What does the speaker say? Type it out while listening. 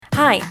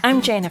Hi,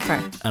 I'm Jennifer.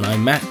 And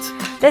I'm Matt.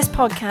 This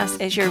podcast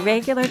is your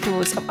regular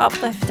dose of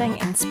uplifting,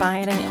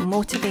 inspiring and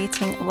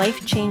motivating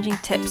life-changing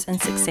tips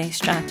and success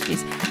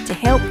strategies to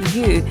help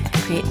you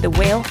create the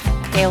wealth,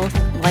 health,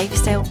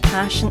 lifestyle,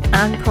 passion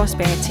and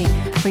prosperity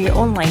for your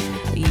own life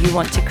that you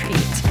want to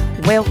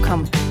create.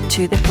 Welcome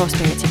to the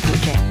Prosperity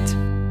Project.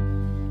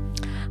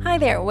 Hi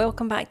there,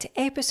 welcome back to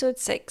episode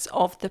 6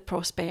 of the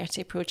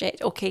Prosperity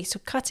Project. Okay, so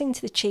cutting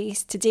to the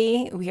chase,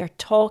 today we are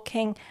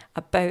talking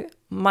about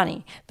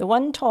money. The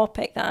one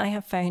topic that I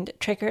have found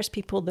triggers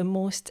people the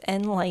most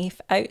in life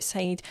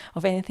outside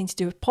of anything to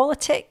do with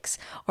politics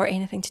or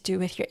anything to do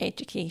with your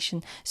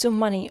education. So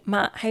money.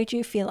 Matt, how do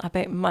you feel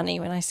about money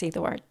when I say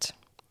the word?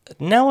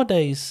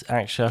 Nowadays,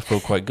 actually, I feel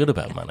quite good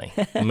about money,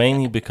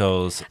 mainly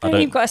because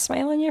You've got a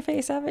smile on your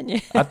face, haven't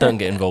you? I don't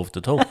get involved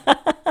at all.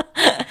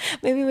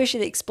 Maybe we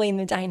should explain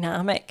the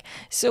dynamic.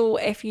 So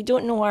if you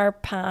don't know our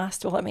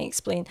past, well, let me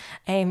explain.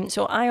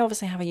 So I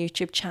obviously have a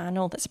YouTube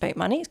channel that's about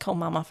money. It's called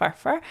Mama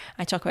Furfur.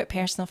 I talk about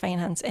personal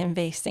finance,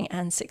 investing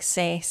and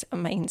success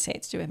and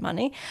mindset to do with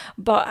money.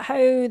 But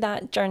how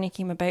that journey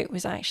came about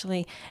was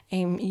actually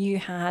you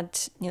had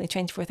nearly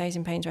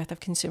 £24,000 worth of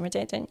consumer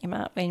debt, didn't you,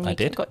 Matt, when we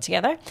got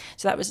together?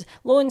 So that was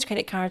loans,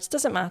 credit cards,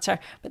 doesn't matter,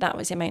 but that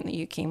was the amount that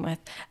you came with.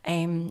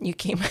 You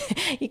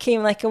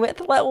came like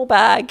with a little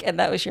bag, and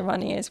that was your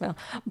money as well.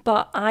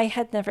 But I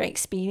had never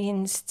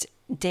experienced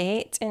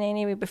debt in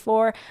any way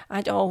before.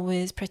 I'd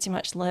always pretty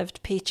much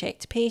lived paycheck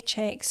to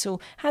paycheck, so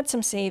had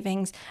some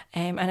savings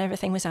and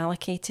everything was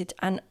allocated.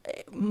 And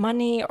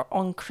money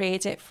on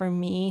credit for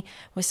me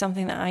was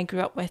something that I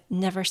grew up with,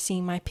 never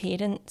seeing my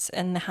parents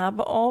in the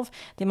habit of.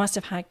 They must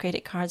have had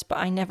credit cards, but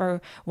I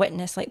never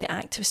witnessed like the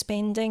act of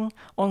spending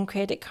on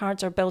credit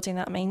cards or building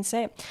that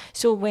mindset.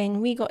 So when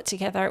we got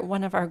together,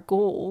 one of our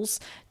goals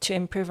to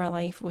improve our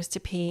life was to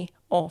pay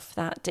off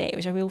that debt. It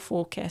was a real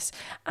focus,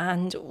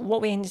 and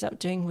what we ended up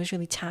doing was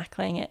really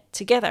tackling it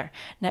together.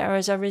 Now,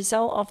 as a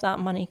result of that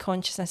money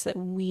consciousness that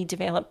we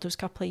developed those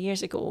couple of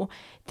years ago,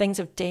 things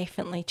have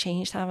definitely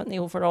changed, haven't they,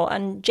 overall?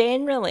 And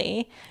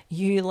generally,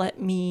 you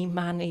let me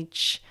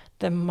manage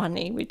the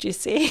money, would you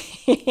say?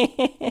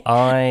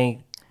 I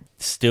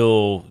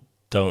still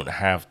don't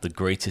have the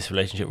greatest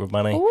relationship with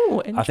money.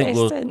 Oh, interesting. I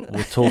think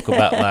we'll talk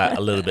about that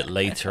a little bit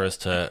later as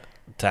to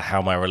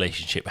how my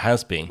relationship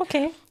has been.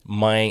 Okay.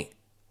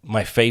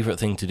 My favourite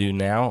thing to do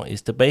now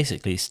is to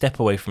basically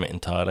step away from it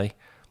entirely,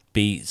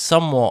 be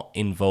somewhat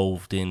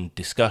involved in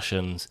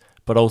discussions,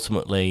 but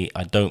ultimately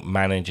I don't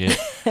manage it,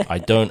 I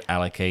don't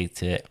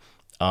allocate it,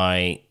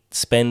 I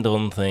spend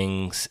on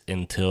things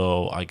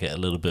until I get a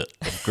little bit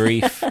of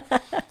grief.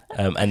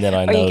 And then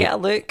I know, or you get a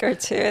look or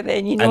two, and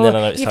then you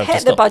know, you've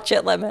hit the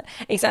budget limit.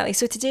 Exactly.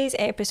 So today's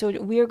episode,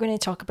 we're going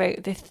to talk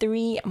about the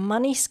 3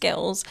 money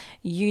skills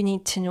you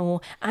need to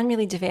know and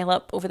really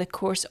develop over the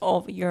course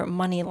of your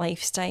money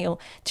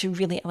lifestyle to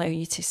really allow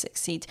you to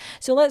succeed.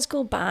 So let's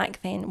go back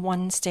then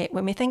one step.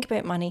 When we think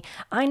about money,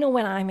 I know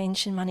when I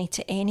mention money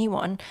to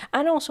anyone,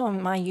 and also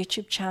on my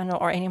YouTube channel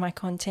or any of my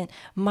content,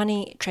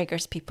 money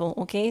triggers people,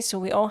 okay? So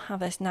we all have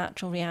this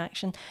natural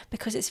reaction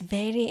because it's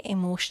very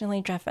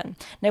emotionally driven.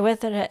 Now,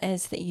 whether it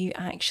is that you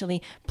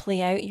actually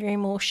play out your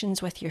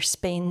emotions with your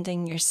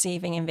spending, your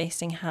saving,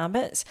 investing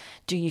habits.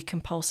 Do you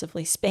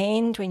compulsively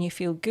spend when you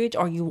feel good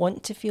or you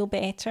want to feel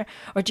better?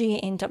 Or do you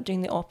end up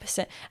doing the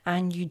opposite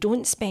and you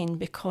don't spend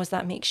because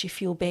that makes you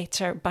feel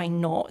better by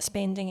not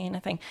spending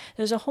anything?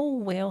 There's a whole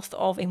wealth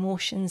of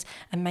emotions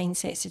and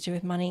mindsets to do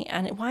with money,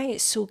 and why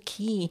it's so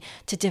key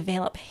to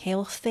develop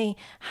healthy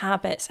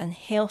habits and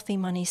healthy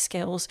money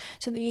skills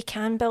so that you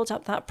can build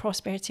up that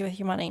prosperity with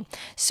your money.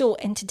 So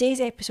in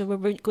today's episode,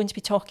 we're going to be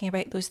talking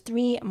about those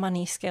 3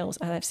 money skills,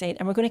 as I've said,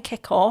 and we're going to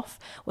kick off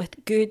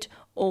with good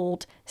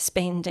old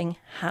spending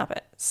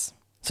habits.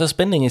 So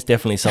spending is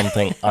definitely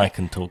something I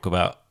can talk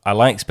about. I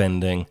like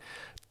spending,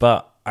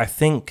 but I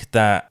think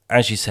that,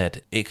 as you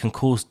said, it can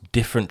cause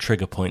different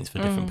trigger points for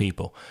different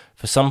people.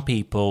 For some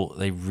people,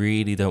 they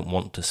really don't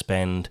want to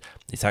spend.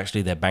 It's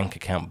actually their bank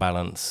account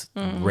balance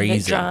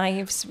raising. It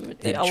drives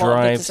a lot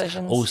of the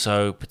decisions.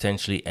 Also,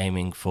 potentially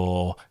aiming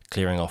for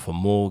clearing off a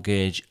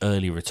mortgage,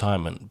 early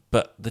retirement.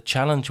 But the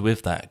challenge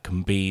with that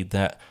can be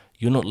that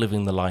you're not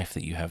living the life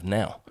that you have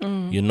now.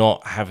 You're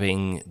not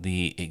having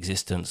the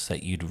existence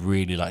that you'd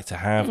really like to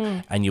have,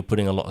 and you're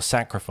putting a lot of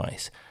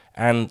sacrifice.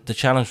 And the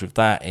challenge with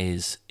that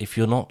is if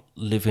you're not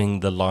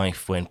living the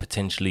life when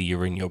potentially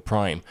you're in your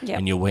prime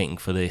and you're waiting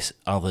for this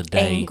other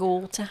day. End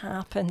goal to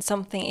happen,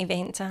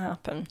 event to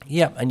happen.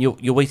 Yeah, and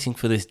you're waiting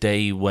for this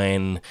day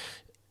when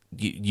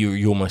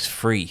you're almost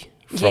free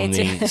from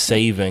the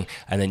saving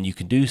and then you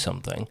can do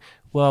something.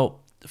 Well,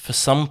 for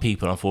some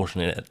people,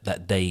 unfortunately,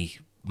 that day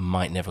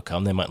might never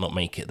come. They might not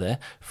make it there.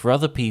 For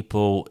other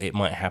people, it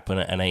might happen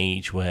at an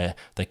age where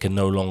they can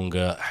no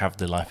longer have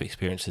the life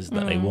experiences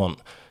that they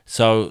want.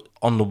 So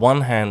on the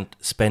one hand,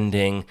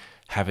 spending,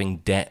 having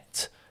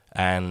debt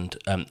and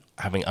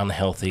having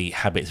unhealthy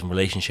habits and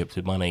relationships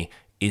with money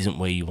isn't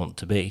where you want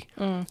to be.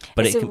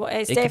 But It's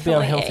it can be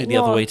unhealthy the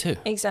other way too.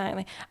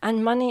 Exactly.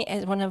 And money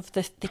is one of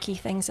the key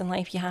things in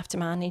life. You have to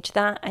manage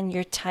that and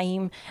your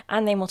time.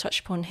 And then we'll touch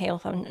upon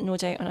health, no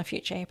doubt, on a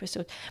future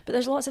episode. But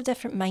there's lots of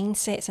different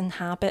mindsets and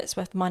habits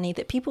with money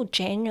that people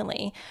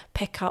generally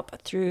pick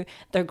up through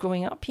their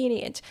growing up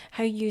period.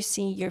 How you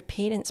see your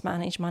parents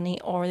manage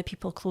money or the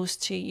people close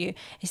to you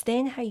is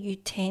then how you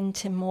tend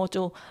to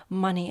model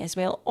money as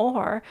well.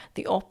 Or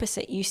the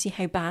opposite, you see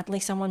how badly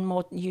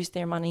someone used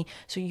their money,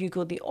 so you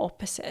go the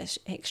opposite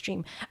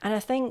extreme. And I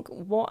think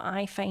what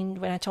I find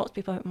when I talk to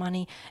people about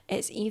money,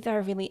 it's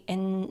either really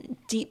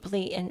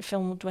deeply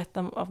infilled with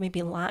them of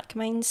maybe lack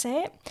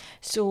mindset.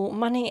 So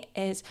money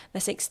is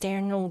this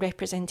external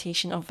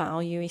representation of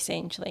value,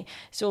 essentially.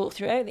 So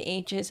throughout the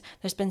ages,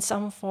 there's been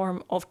some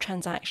form of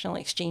transactional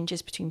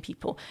exchanges between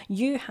people.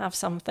 You have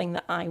something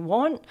that I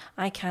want,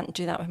 I can't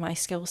do that with my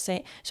skill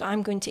set, so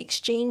I'm going to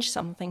exchange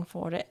something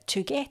for it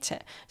to get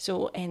it.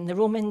 So in the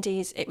Roman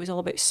days, it was all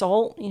about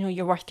salt.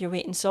 You're worth your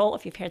weight in salt,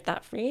 if you've heard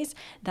that phrase.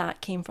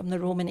 That came from the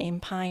Roman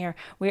Empire,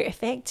 where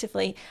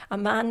effectively a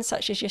man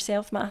such as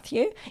yourself,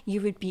 Matthew,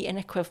 you would be an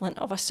equivalent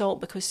of a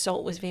salt, because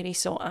salt was very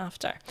sought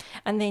after.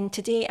 And then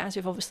today, as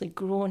we've obviously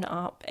grown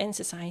up in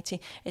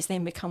society, it's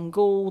then become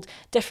gold,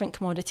 different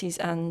commodities,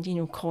 and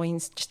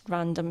coins, just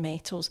random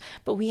metals.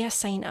 But we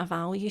assign a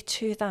value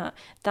to that.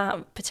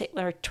 That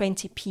particular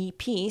 20p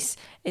piece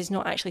is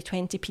not actually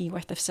 20p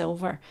worth of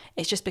silver.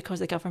 It's just because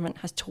the government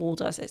has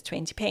told us it's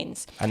 20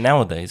 pence. And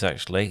nowadays,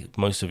 actually,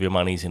 most of your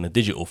money's in a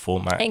digital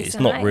format. Exactly. It's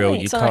not real.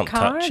 You can't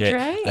touch it,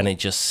 right? And it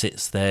just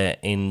sits there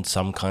in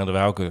some kind of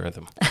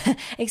algorithm.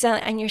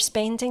 Exactly. And your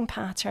spending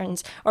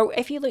patterns, or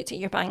if you looked at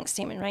your bank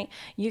statement, right,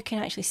 you can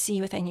actually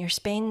see within your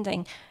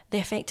spending the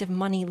effect of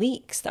money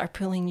leaks that are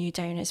pulling you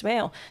down as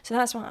well. So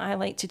that's what I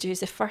like to do, is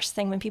the first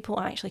thing when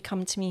people actually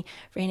come to me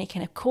for any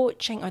kind of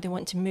coaching or they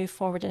want to move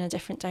forward in a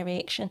different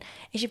direction,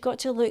 is you've got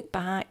to look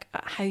back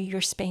at how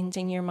you're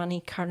spending your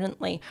money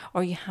currently,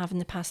 or you have in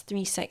the past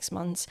 3-6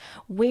 months.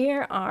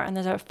 And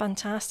there's a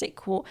fantastic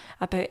quote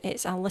about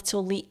it's a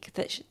little leak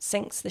that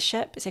sinks the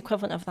ship. It's the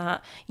equivalent of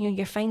that.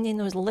 You're finding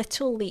those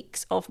little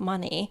leaks of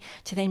money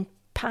to then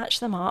patch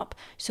them up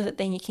so that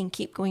then you can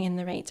keep going in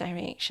the right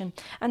direction.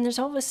 And there's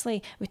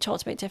obviously, we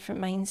talked about different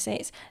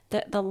mindsets,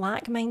 that the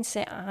lack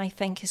mindset I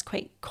think is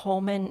quite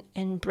common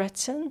in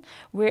Britain,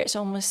 where it's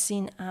almost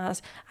seen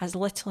as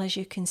little as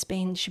you can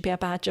spend should be a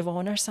badge of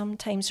honour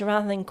sometimes. So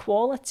rather than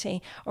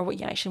quality or what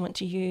you actually want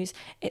to use,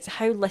 it's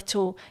how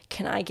little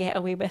can I get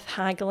away with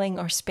haggling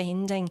or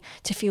spending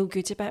to feel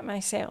good about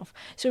myself.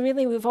 So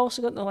really we've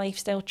also got the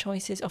lifestyle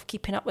choices of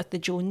keeping up with the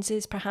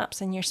Joneses perhaps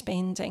in your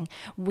spending,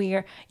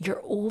 where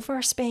you're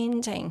overspending.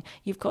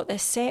 You've got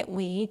this set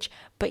wage,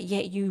 but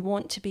yet you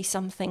want to be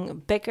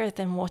something bigger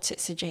than what it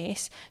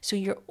suggests. So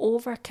you're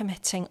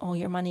overcommitting all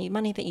your money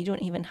that you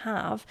don't even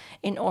have,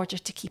 in order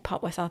to keep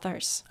up with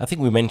others. I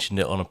think we mentioned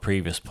it on a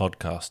previous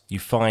podcast. You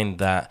find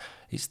that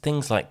it's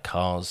things like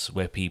cars,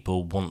 where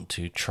people want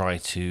to try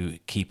to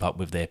keep up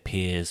with their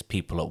peers,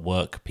 people at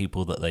work,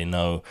 people that they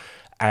know.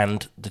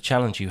 And the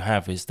challenge you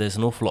have is there's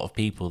an awful lot of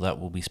people that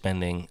will be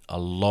spending a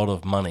lot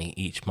of money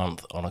each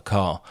month on a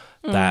car.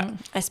 That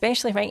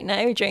especially right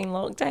now during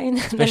lockdown.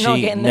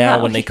 Especially now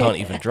when they can't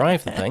even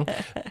drive the thing.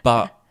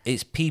 But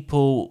it's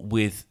people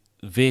with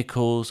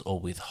vehicles or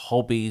with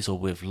hobbies or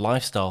with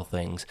lifestyle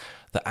things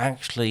that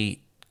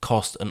actually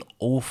cost an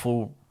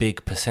awful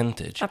big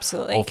percentage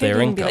absolutely of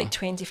their income. It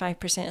could even be like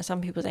 25% of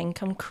some people's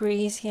income,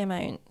 crazy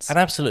amounts. And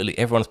absolutely,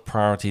 everyone's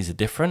priorities are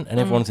different and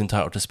everyone's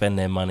entitled to spend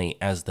their money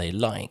as they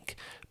like.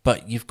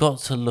 But you've got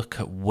to look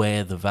at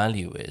where the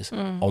value is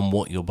on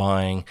what you're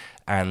buying,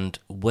 and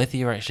whether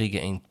you're actually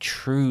getting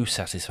true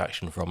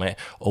satisfaction from it,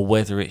 or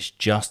whether it's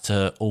just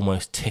to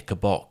almost tick a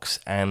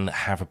box and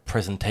have a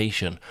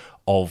presentation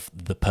of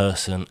the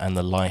person and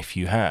the life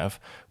you have,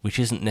 which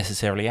isn't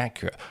necessarily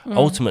accurate.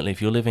 Ultimately,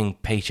 if you're living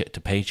paycheck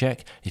to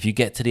paycheck, if you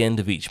get to the end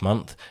of each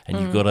month and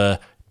you've got to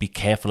be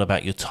careful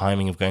about your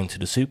timing of going to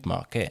the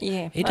supermarket.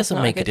 It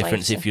doesn't make a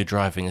difference if you're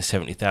driving a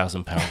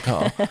 £70,000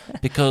 car,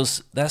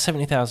 because that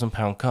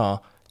 £70,000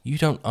 car you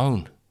don't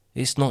own.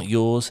 It's not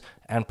yours,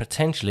 and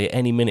potentially at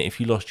any minute, if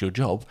you lost your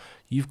job,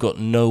 you've got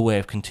no way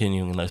of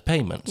continuing those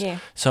payments.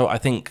 So I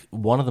think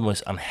one of the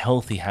most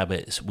unhealthy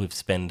habits with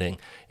spending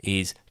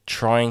is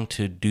trying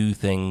to do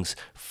things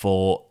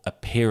for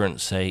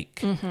appearance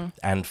sake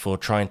and for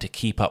trying to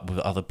keep up with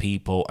other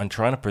people and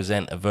trying to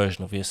present a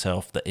version of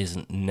yourself that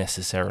isn't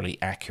necessarily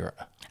accurate.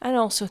 And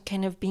also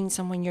kind of being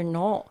someone you're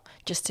not,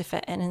 just to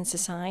fit in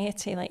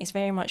society. Like, it's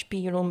very much be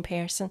your own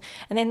person.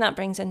 And then that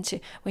brings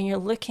into, when you're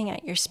looking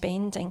at your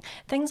spending,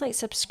 things like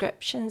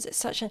subscriptions. It's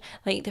such a,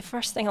 like, the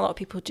first thing a lot of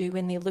people do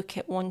when they look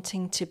at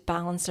wanting to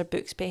balance their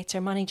books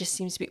better, money just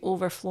seems to be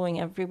overflowing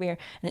everywhere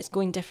and it's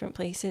going different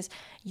places.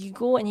 You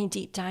go and you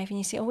deep dive and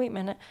you say, oh, wait a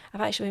minute,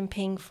 I've actually been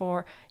paying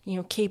for,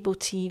 cable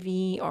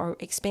TV or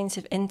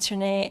expensive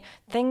internet,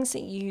 things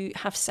that you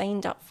have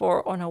signed up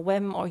for on a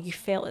whim, or you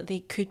felt that they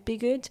could be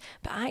good,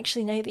 but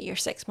actually now that you're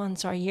 6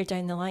 months or a year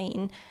down the line,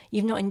 online,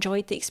 you've not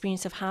enjoyed the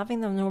experience of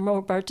having them. They're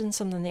more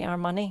burdensome than they are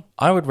money.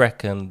 I would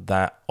reckon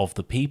that of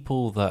the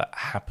people that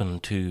happen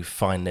to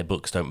find their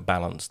books don't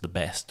balance the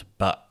best,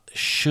 but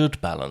should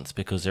balance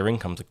because their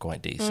incomes are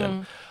quite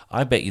decent,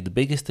 I bet you the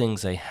biggest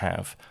things they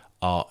have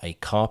are a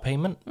car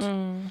payment,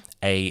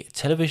 a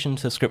television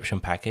subscription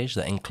package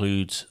that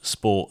includes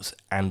sports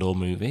and or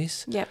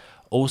movies, Yep.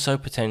 also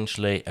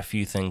potentially a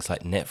few things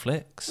like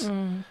Netflix,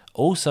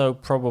 also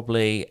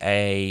probably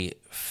a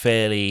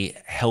fairly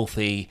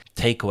healthy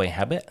takeaway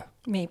habit.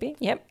 Maybe.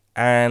 Yep.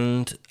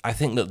 And I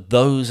think that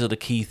those are the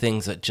key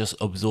things that just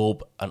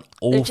absorb an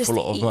awful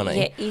lot of money.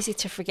 Yeah, easy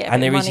to forget.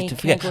 And they're about easy money to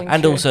kind of forget. going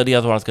And through. also the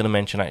other one I was going to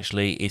mention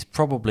actually is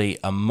probably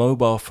a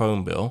mobile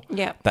phone bill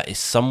Yeah. that is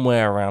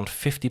somewhere around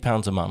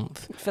 £50 a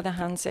month. For the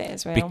handset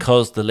as well.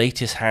 Because the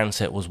latest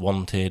handset was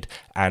wanted,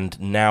 and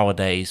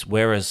nowadays,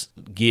 whereas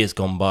years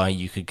gone by,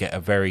 you could get a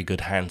very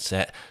good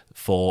handset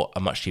for a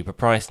much cheaper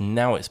price,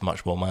 now it's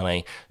much more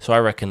money. So I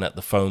reckon that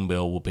the phone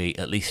bill will be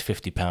at least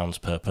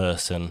 £50 per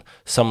person,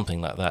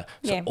 something like that.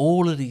 So Yeah.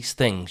 all of these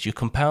things, you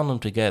compound them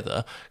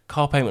together,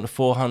 car payment of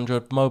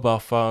 400, mobile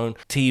phone,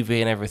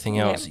 TV and everything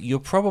else, you're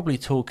probably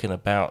talking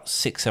about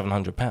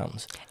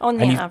 £600-700. On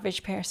the And you've-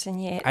 average person,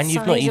 yeah. and It's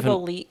you've not sizable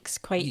even- leaks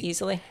quite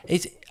easily.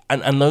 It's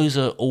and those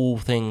are all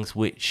things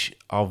which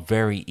are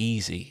very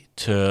easy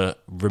to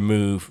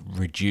remove,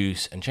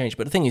 reduce, and change.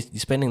 But the thing is, you're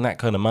spending that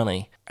kind of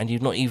money, and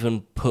you've not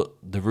even put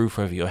the roof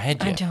over your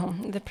head yet. I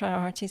don't, the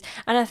priorities.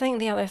 And I think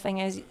the other thing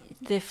is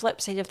the flip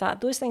side of that,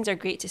 those things are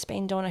great to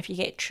spend on if you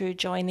get true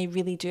joy and they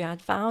really do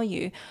add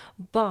value.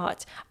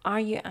 But are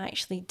you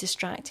actually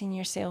distracting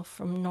yourself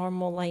from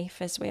normal life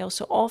as well?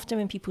 So often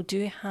when people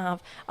do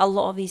have a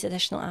lot of these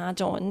additional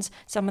add-ons,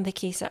 some of the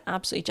cases are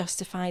absolutely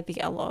justified, they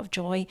get a lot of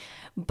joy.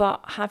 But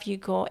have you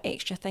got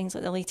extra things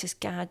like the latest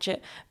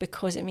gadget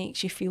because it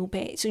makes you feel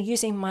better? So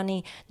using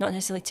money, not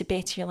necessarily to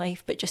better your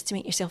life, but just to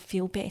make yourself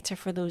feel better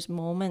for those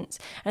moments.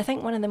 And I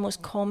think one of the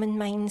most common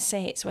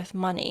mindsets with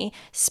money,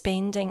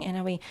 spending in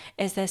a way,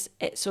 is this: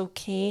 it's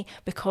okay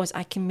because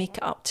I can make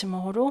it up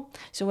tomorrow.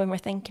 So when we're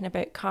thinking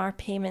about car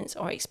payments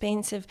or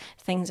expensive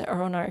things that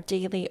are on our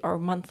daily or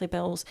monthly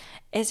bills,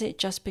 is it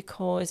just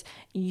because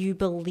you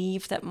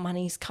believe that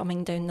money's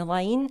coming down the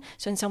line?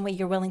 So in some way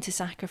you're willing to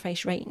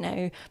sacrifice right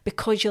now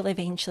because you'll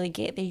eventually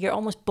get there. You're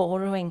almost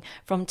borrowing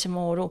from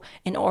tomorrow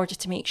in order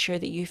to make sure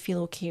that you feel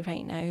okay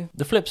right now.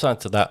 The flip side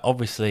to that,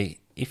 obviously,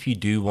 if you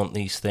do want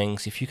these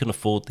things, if you can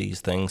afford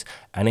these things,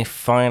 and if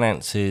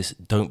finances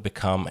don't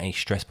become a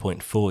stress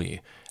point for you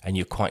and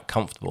you're quite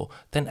comfortable,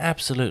 then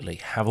absolutely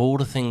have all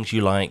the things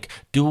you like,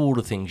 do all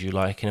the things you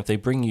like, and if they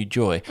bring you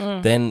joy,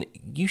 then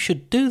you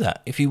should do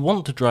that. If you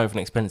want to drive an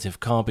expensive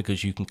car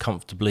because you can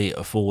comfortably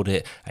afford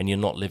it and you're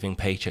not living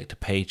paycheck to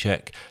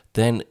paycheck,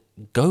 then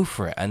go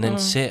for it, and then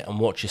sit and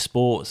watch your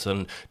sports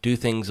and do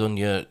things on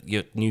your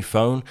new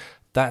phone.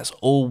 That's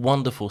all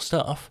wonderful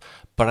stuff.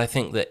 But I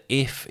think that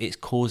if it's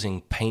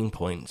causing pain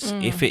points,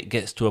 if it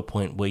gets to a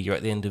point where you're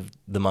at the end of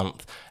the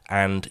month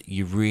and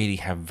you really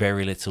have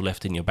very little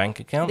left in your bank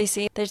account, They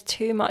say there's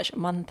too much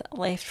month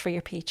left for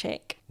your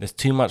paycheck. there's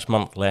too much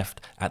month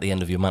left at the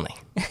end of your money.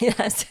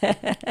 That's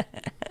it.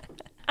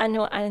 I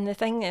know, and the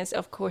thing is,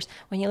 of course,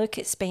 when you look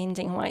at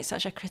spending and why it's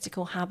such a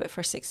critical habit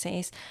for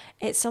success,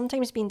 it's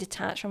sometimes being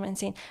detached from it and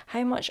saying,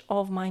 how much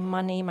of my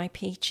money, my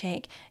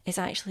paycheck, is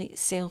actually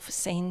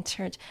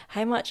self-centered?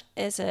 How much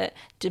is it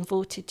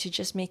devoted to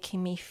just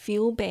making me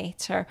feel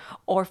better,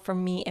 or for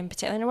me in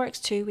particular? And it works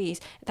two ways.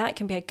 That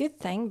can be a good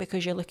thing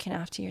because you're looking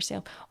after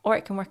yourself, or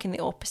it can work in the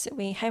opposite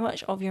way. How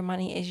much of your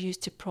money is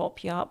used to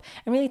prop you up?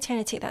 And really trying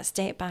to take that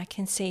step back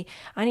and say,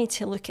 I need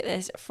to look at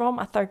this from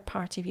a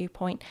third-party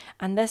viewpoint,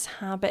 and this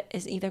habit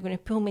is either going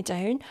to pull me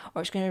down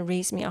or it's going to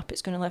raise me up,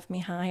 it's going to lift me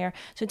higher.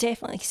 So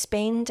definitely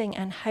spending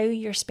and how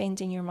you're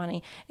spending your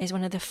money is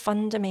one of the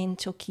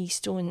fundamental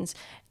keystones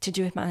to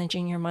do with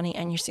managing your money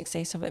and your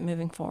success of it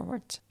moving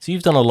forward. So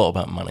you've done a lot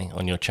about money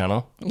on your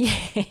channel. Yeah.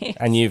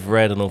 And you've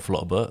read an awful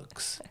lot of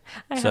books.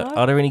 So have.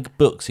 are there any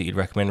books that you'd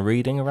recommend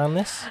reading around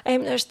this?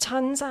 There's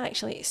tons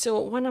actually. So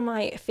one of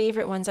my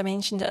favourite ones, I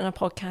mentioned it in a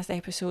podcast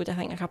episode I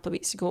think a couple of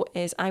weeks ago,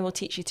 is I Will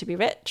Teach You to Be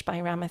Rich by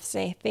Ramith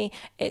Sethi.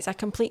 It's a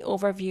complete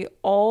overview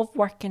of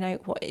working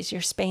out what is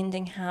your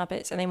spending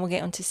habits, and then we'll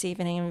get onto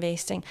saving and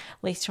investing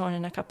later on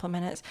in a couple of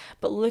minutes.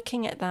 But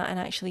looking at that and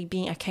actually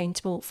being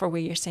accountable for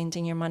where you're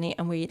sending your money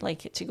and where you'd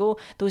like it to go.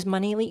 Those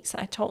money leaks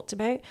that I talked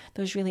about,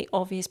 those really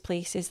obvious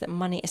places that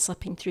money is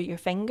slipping through your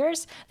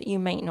fingers that you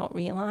might not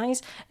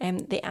realise.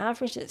 The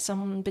average that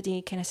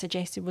somebody kind of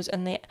suggested was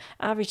in the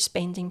average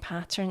spending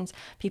patterns,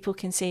 people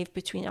can save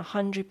between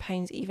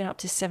 £100 even up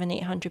to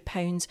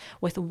 £700-800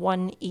 with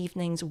one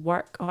evening's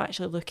work of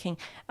actually looking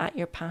at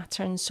your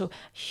patterns. So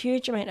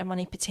huge amount of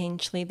money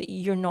potentially that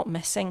you're not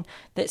missing,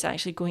 that's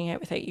actually going out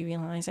without you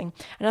realising.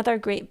 Another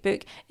great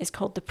book is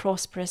called The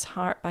Prosperous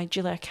Heart by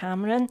Julia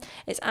Cameron.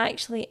 It's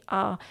actually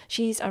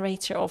she's a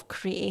writer of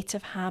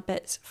creative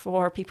habits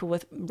for people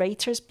with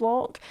writer's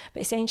block,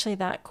 but essentially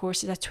that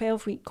course is a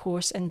 12-week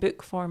course in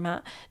book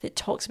format that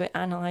talks about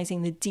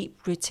analysing the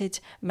deep-rooted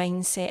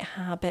mindset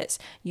habits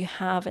you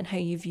have and how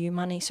you view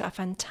money. So a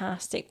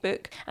fantastic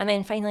book. And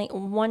then finally,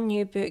 one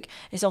new book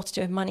is all to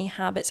do with money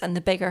habits and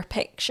the bigger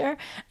picture.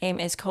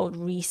 Is called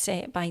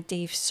Reset by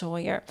Dave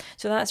Sawyer.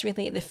 So that's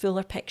really the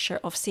fuller picture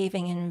of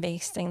saving and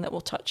investing that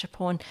we'll touch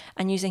upon,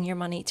 and using your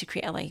money to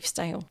create a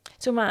lifestyle.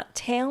 So Matt,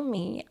 tell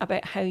me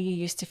about how you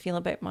used to feel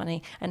about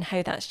money and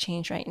how that's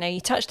changed right now.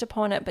 You touched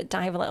upon it, but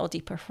dive a little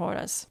deeper for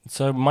us.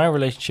 So my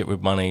relationship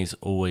with money's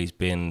always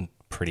been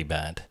pretty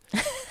bad.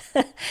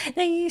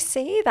 Now you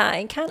say that,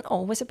 it can't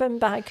always have been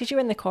bad because you're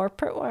in the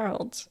corporate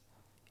world.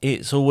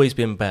 It's always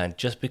been bad.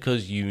 Just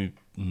because you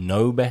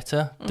know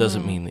better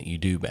doesn't mean that you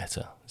do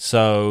better.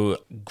 So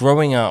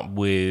growing up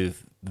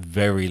with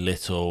very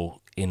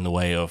little in the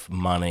way of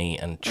money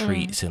and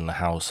treats in the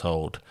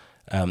household,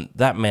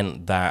 that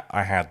meant that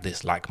I had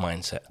this lack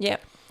mindset.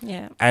 Yep.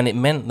 Yeah. And it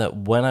meant that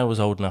when I was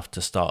old enough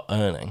to start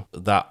earning,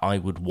 that I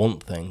would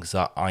want things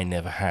that I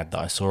never had, that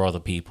I saw other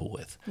people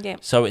with. Yeah.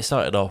 So it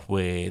started off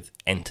with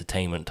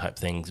entertainment type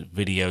things,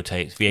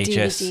 videotapes,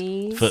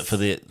 VHS.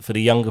 DVDs. For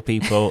the younger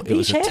people, it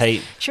was a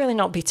tape. Surely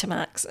not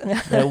Betamax.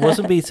 No, it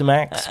wasn't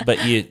Betamax,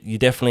 but you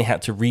definitely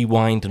had to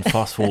rewind and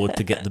fast forward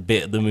to get the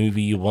bit of the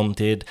movie you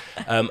wanted.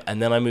 And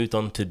then I moved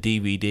on to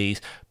DVDs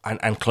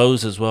and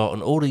clothes as well.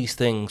 And all these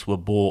things were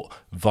bought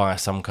via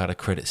some kind of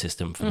credit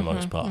system for the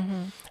most part.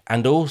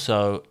 And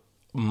also,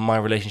 my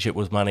relationship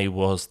with money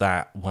was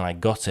that when I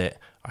got it,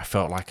 I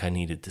felt like I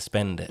needed to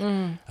spend it.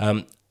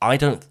 I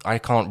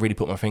can't really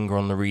put my finger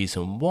on the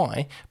reason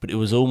why, but it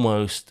was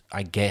almost,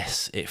 I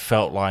guess, it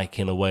felt like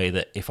in a way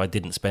that if I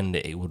didn't spend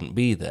it, it wouldn't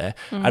be there.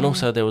 And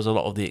also there was a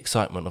lot of the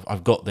excitement of,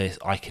 I've got this,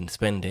 I can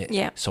spend it,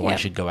 I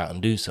should go out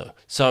and do so.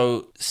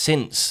 So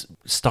since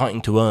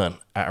starting to earn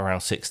at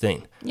around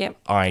 16,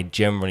 I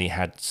generally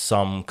had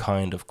some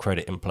kind of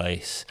credit in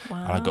place.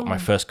 Wow. And I got my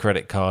first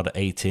credit card at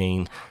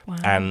 18,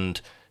 and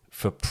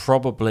for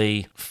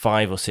probably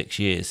 5 or 6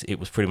 years, it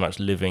was pretty much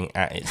living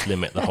at its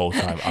limit the whole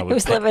time. It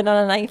was living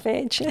on a knife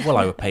edge. Well,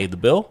 I would pay the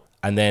bill,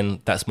 and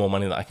then that's more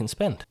money that I can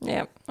spend.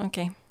 Yeah,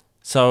 okay.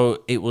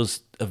 So it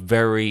was a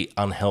very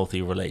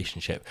unhealthy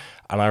relationship.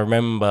 And I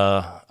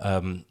remember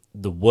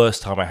the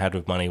worst time I had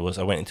with money was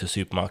I went into a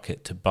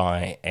supermarket to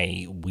buy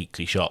a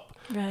weekly shop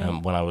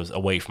when I was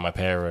away from my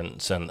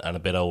parents and a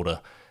bit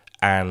older,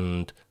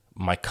 and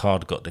my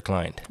card got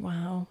declined.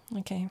 Wow,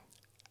 okay.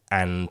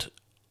 And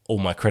all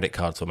my credit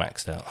cards were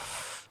maxed out.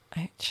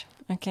 Ouch.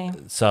 Okay.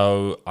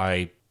 So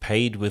I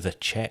paid with a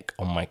check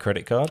on my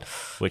credit card,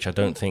 which I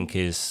don't think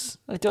is...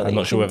 I'm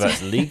not sure whether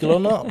that's legal or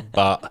not,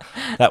 but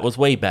that was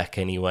way back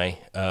anyway.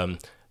 There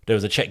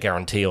was a check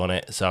guarantee on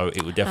it, so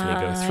it would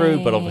definitely go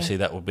through, but obviously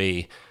that would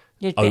be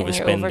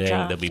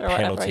overspending, there'd be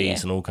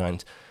penalties and all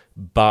kinds.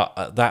 But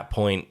at that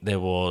point, there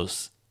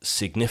was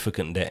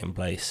significant debt in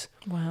place.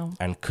 Wow.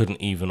 And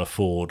couldn't even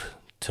afford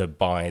to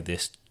buy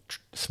this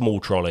small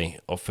trolley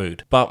of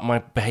food. But my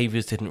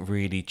behaviours didn't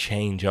really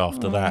change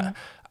after that.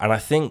 And I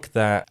think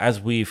that as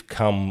we've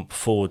come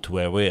forward to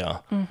where we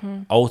are,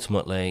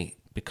 ultimately,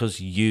 because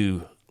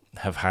you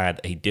have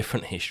had a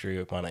different history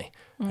of money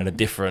and a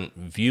different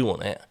view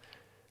on it,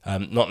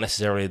 not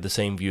necessarily the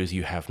same view as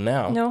you have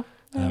now,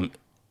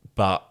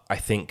 but I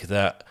think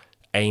that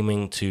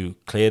aiming to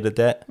clear the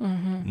debt,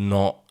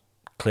 not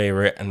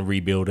clear it and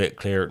rebuild it,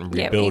 clear it and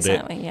rebuild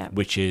it,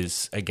 which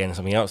is, again,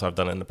 something else I've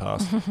done in the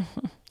past.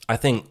 I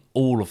think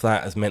all of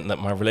that has meant that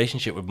my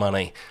relationship with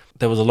money,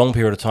 there was a long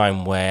period of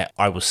time where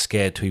I was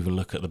scared to even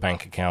look at the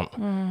bank account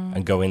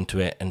and go into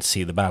it and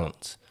see the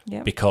balance.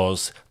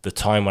 Because the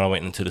time when I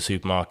went into the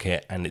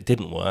supermarket and it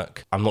didn't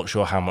work, I'm not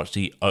sure how much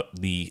the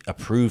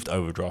approved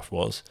overdraft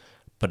was,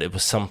 but it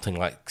was something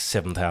like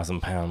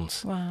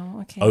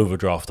 £7,000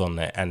 overdraft on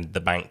there, and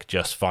the bank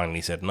just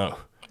finally said no.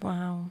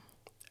 Wow.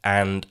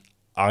 And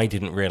I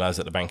didn't realise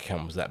that the bank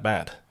account was that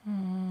bad.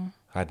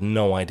 I had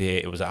no idea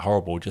it was that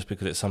horrible just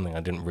because it's something I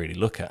didn't really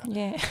look at.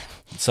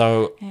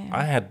 So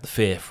I had the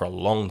fear for a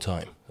long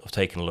time of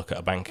taking a look at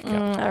a bank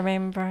account. I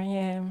remember,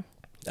 and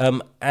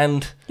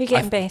you're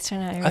getting better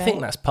now, right? I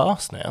think that's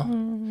past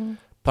now.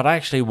 But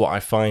actually what I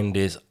find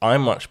is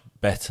I'm much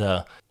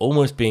better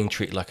almost being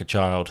treated like a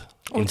child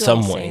in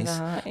some ways.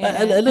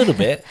 A little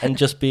bit, and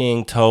just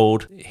being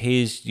told,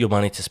 here's your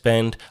money to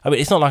spend. I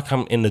mean, it's not like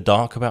I'm in the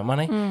dark about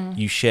money.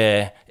 You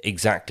share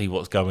exactly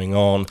what's going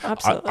on.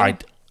 Absolutely.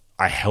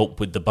 I help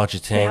with the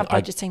budgeting. We have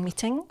budgeting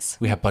meetings.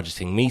 We have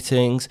budgeting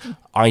meetings.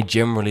 I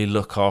generally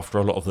look after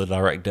a lot of the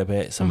direct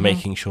debits and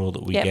making sure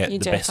that we get the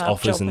best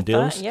offers and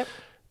deals.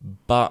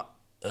 But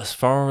as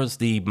far as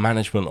the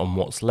management on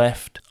what's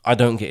left, I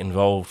don't get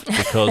involved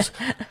because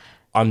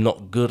I'm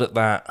not good at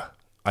that.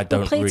 I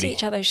don't play to really.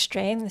 each other's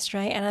strengths,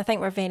 right? And I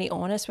think we're very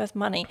honest with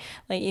money.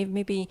 Like,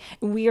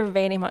 we're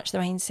very much the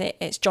mindset,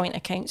 it's joint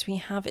accounts we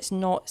have. It's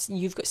not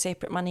you've got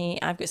separate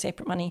money, I've got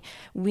separate money.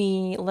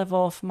 We live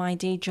off my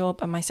day job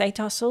and my side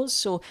hustles.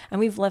 So, and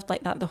we've lived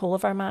like that the whole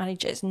of our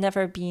marriage. It's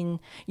never been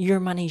your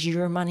money's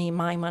your money,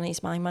 my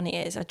money's my money.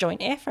 It's a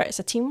joint effort. It's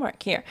a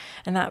teamwork here.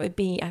 And that would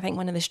be, I think,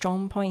 one of the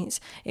strong points.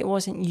 It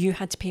wasn't you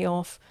had to pay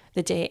off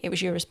the debt, it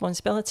was your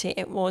responsibility.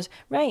 It was,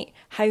 right,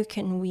 how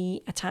can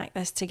we attack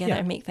this together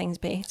and make things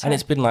better? And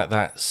it's been like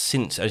that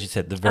since, as you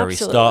said, the very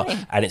Absolutely.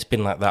 start. And it's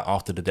been like that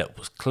after the debt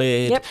was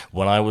cleared, Yep.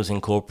 when I was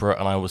in corporate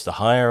and I was the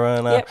higher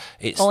earner.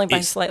 Yep. Only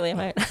by slightly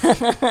amount.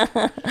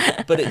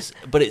 but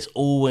it's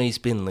always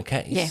been the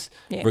case,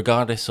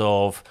 regardless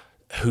of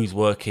who's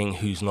working,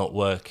 who's not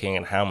working,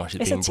 and how much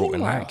it's being brought in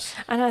the house.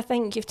 And I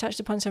think you've touched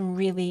upon some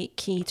really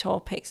key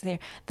topics there.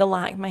 The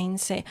lack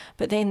mindset,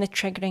 but then the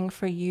triggering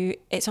for you,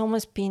 it's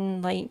almost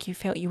been like you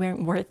felt you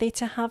weren't worthy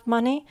to have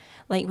money.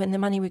 Like when the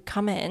money would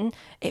come in,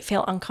 it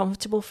felt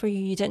uncomfortable for you.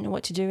 You didn't know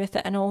what to do with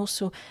it. And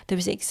also there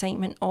was the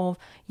excitement of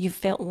you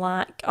felt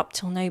lack up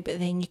till now, but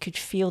then you could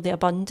feel the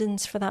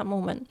abundance for that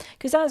moment.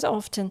 Because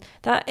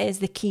that is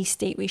the key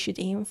state we should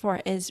aim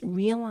for, is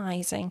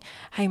realising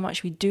how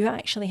much we do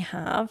actually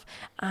have.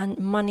 And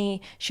money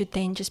should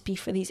then just be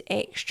for these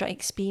extra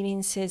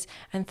experiences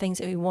and things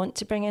that we want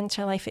to bring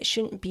into our life. It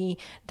shouldn't be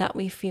that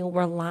we feel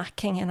we're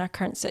lacking in our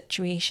current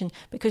situation,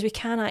 because we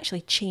can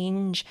actually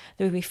change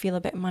the way we feel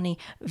about money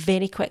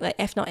very quickly,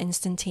 if not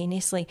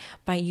instantaneously,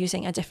 by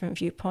using a different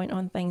viewpoint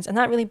on things. And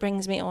that really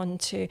brings me on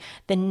to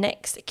the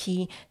next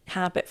key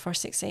habit for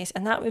success,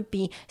 and that would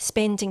be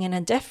spending in a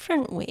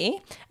different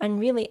way. And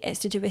really it's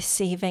to do with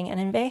saving and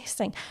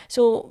investing.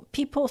 So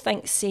people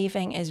think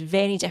saving is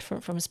very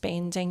different from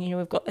spending.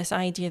 We've got this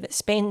idea that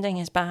spending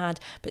is bad,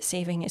 but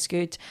saving is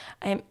good.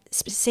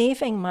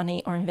 Saving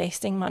money or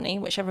investing money,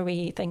 whichever way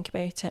you think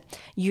about it,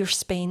 you're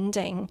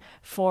spending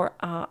for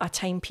a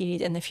time period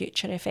in the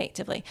future,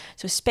 effectively.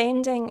 So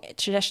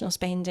traditional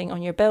spending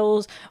on your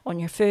bills, on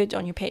your food,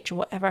 on your petrol,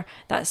 whatever,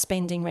 that's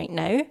spending right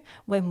now.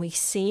 When we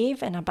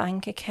save in a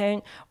bank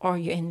account or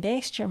you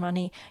invest your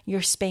money,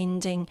 you're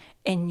spending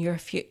in your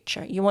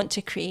future. You want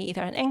to create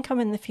either an income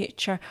in the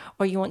future,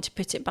 or you want to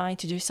put it by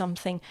to do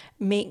something,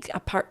 make a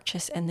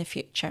purchase in the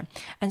future.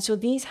 And so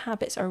these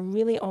habits are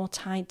really all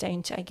tied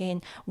down to,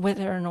 again,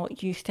 whether or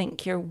not you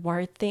think you're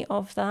worthy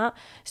of that.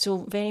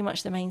 So very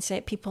much the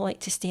mindset, people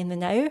like to stay in the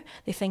now.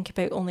 They think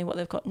about only what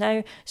they've got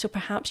now. So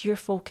perhaps your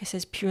focus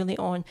is purely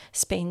on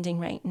spending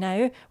right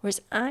now,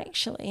 whereas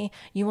actually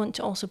you want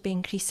to also be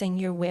increasing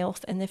your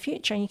wealth in the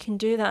future. And you can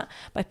do that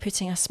by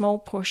putting a small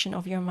portion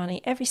of your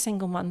money every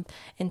single month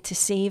into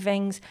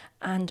savings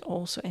and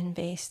also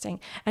investing.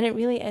 And it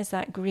really is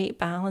that great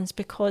balance,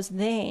 because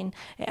then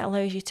it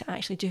allows you to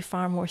actually do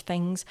far more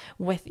things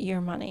with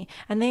your money.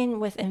 And then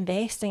with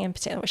investing in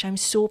particular, which I'm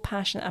so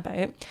passionate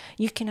about,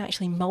 you can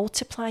actually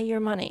multiply your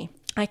money.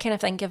 I kind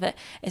of think of it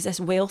as this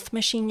wealth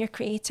machine you're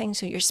creating.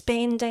 So you're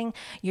spending,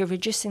 you're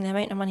reducing the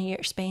amount of money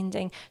you're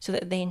spending, so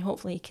that then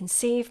hopefully you can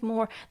save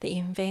more, that you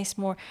invest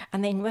more.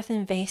 And then with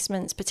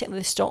investments, particularly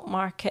the stock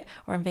market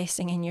or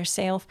investing in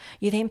yourself,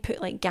 you then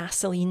put like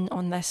gasoline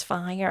on this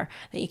fire,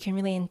 that you can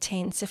really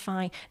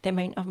intensify the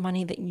amount of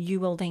money that you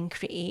will then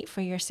create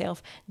for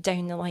yourself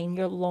down the line,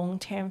 your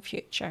long-term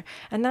future.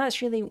 And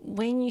that's really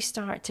when you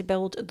start to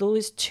build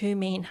those two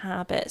main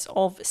habits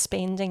of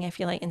spending, if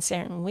you like, in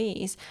certain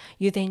ways,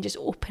 you then just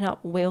open up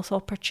wealth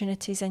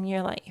opportunities in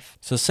your life.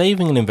 So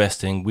saving and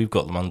investing, we've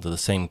got them under the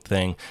same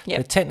thing. Yep.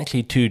 They're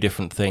technically two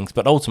different things,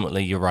 but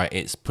ultimately you're right,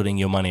 it's putting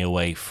your money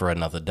away for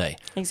another day.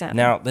 Exactly.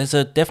 Now, there's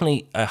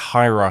definitely a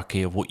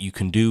hierarchy of what you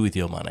can do with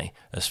your money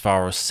as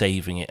far as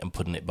saving it and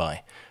putting it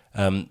by.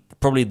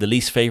 Probably the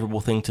least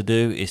favourable thing to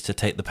do is to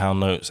take the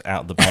pound notes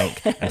out of the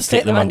bank and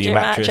stick them under your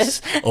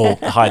mattress or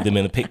hide them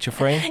in a picture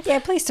frame. Yeah,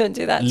 please don't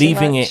do that.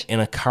 Leaving it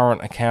in a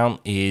current account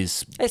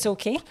is... It's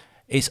okay.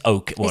 It's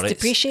okay. Well, it's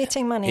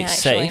depreciating money,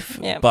 it's actually. safe,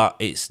 Yep. but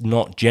it's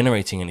not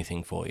generating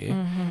anything for you.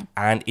 Mm-hmm.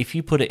 And if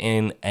you put it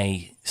in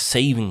a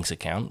savings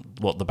account,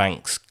 what the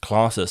banks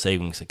class as a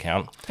savings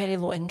account, very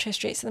low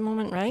interest rates at the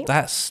moment, right?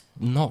 that's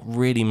not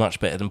really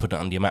much better than putting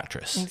it under your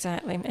mattress.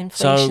 Exactly.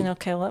 Inflation will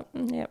kill it.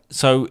 Yep.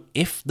 So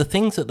if the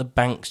things that the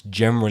banks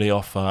generally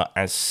offer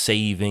as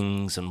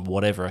savings and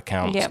whatever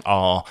accounts Yep.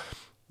 are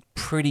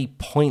pretty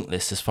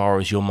pointless as far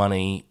as your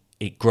money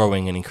it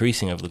growing and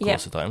increasing over the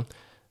course of time,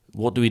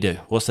 what do we do?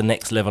 What's the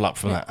next level up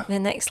from that? The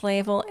next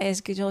level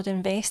is good old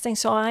investing.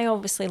 So I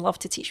obviously love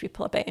to teach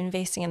people about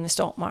investing in the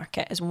stock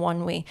market as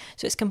one way.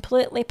 So it's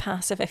completely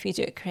passive if you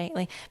do it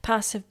correctly.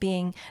 Passive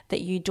being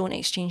that you don't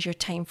exchange your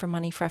time for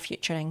money for a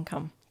future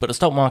income. But the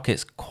stock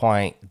market's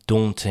quite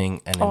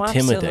daunting and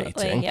intimidating.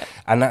 Absolutely, yep.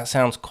 And that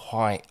sounds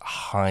quite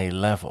high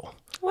level.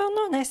 Well,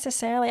 Not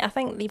necessarily. I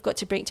think you've got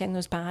to break down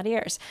those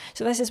barriers.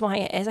 So this is why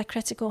it is a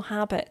critical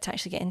habit to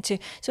actually get into.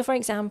 So for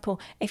example,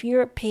 if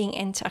you're paying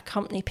into a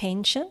company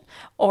pension,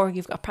 or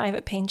you've got a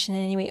private pension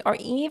anyway, or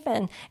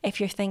even if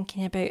you're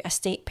thinking about a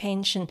state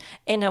pension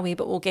in a way,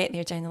 but we'll get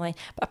there down the line.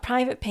 But a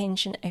private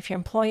pension, if your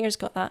employer's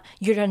got that,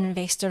 you're an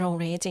investor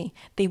already.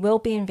 They will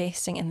be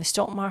investing in the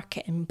stock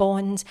market, in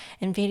bonds,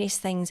 in various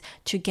things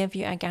to give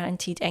you a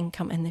guaranteed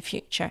income in the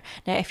future.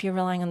 Now, if you're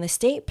relying on the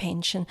state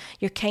pension,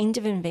 you're kind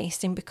of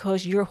investing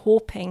because you're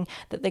hoping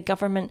that the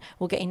government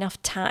will get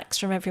enough tax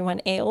from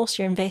everyone else.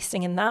 You're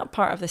investing in that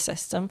part of the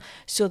system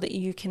so that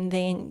you can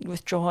then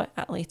withdraw it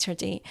at a later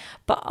date.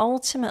 But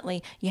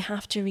ultimately, you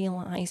have to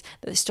realise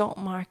that the stock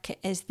market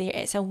is there.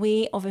 It's a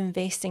way of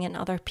investing in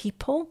other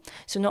people.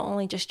 So not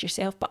only just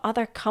yourself, but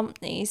other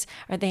companies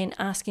are then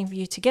asking for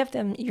you to give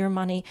them your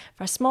money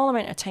for a small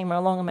amount of time or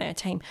a long amount of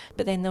time,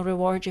 but then they'll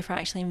reward you for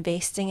actually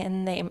investing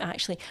in them,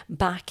 actually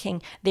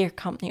backing their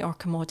company or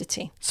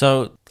commodity.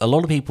 So a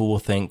lot of people will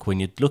think when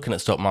you're looking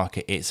at stock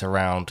market, it's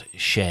around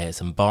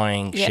shares and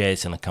buying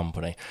shares in a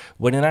company.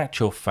 When in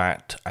actual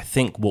fact, I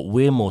think what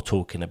we're more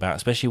talking about,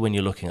 especially when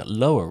you're looking at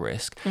lower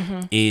risk,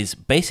 is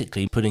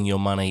basically putting your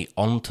money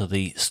onto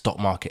the stock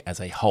market as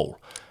a whole.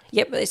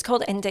 Yep, but it's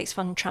called index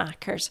fund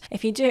trackers.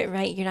 If you do it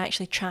right, you're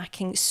actually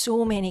tracking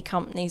so many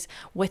companies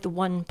with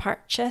one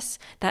purchase.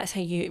 That's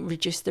how you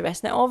reduce the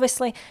risk. Now,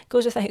 obviously, it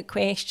goes without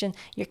question,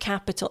 your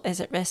capital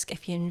is at risk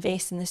if you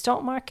invest in the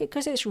stock market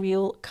because it's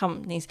real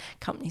companies.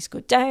 Companies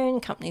go down,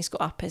 companies go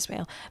up as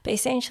well. But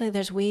essentially,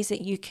 there's ways that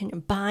you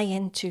can buy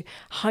into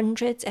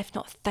hundreds, if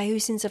not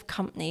thousands of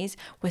companies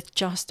with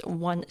just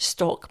one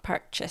stock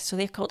purchase. So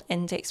they're called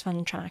index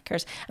fund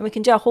trackers. And we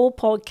can do a whole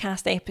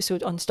podcast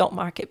episode on stock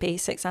market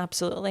basics,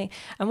 absolutely.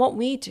 And what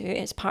we do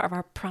as part of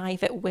our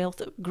private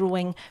wealth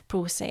growing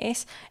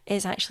process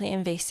is actually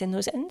invest in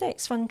those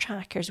index fund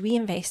trackers. We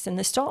invest in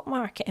the stock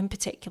market in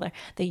particular,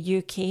 the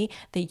UK,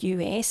 the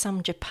US,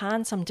 some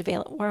Japan, some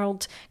developed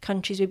world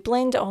countries. We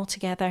blend it all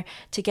together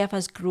to give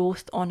us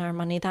growth on our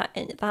money,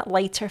 that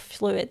lighter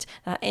fluid,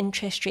 that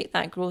interest rate,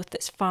 that growth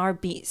that far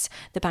beats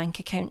the bank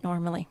account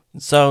normally.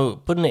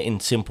 So putting it in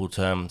simple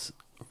terms,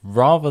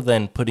 rather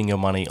than putting your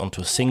money onto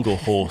a single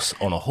horse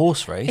on a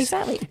horse race,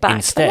 exactly,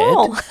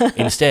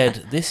 instead,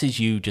 this is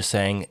you just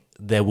saying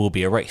there will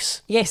be a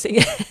race. Yes.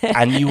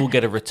 And you will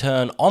get a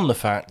return on the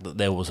fact that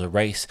there was a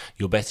race.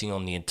 You're betting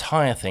on the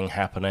entire thing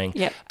happening.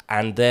 Yep.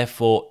 And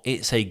therefore,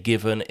 it's a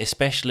given,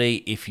 especially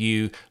if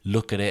you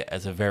look at it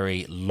as a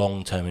very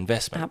long-term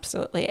investment.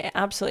 Absolutely. It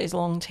absolutely is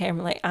long-term.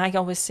 Like I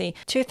always say,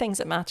 two things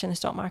that matter in the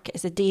stock market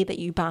is the day that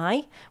you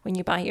buy, when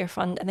you buy your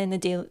fund, and then the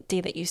day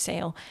that you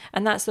sell.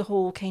 And that's the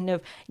whole kind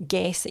of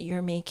guess that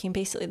you're making.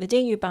 Basically, the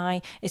day you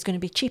buy is going to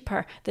be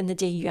cheaper than the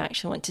day you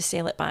actually want to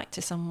sell it back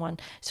to someone.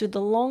 So the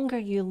longer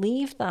you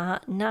leave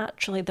that,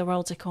 naturally the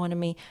world's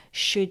economy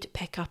should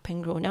pick up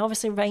and grow. Now,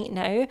 obviously, right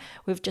now,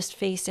 we've just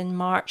faced in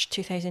March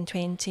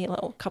 2020, a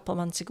little couple of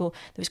months ago,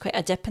 there was quite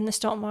a dip in the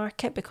stock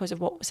market because of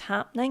what was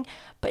happening.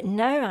 But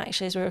now,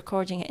 actually, as we're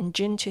recording it in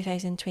June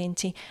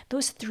 2020,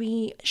 those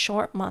 3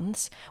 short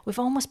months, we've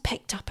almost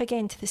picked up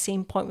again to the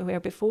same point we were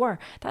before.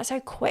 That's how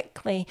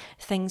quickly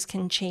things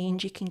can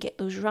change. You can get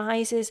those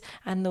rises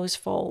and those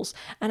falls.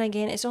 And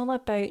again, it's all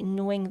about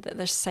knowing that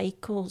there's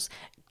cycles.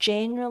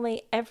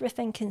 Generally,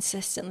 everything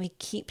consistently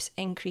keeps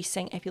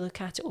increasing if you look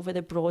at it over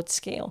the broad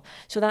scale.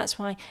 So that's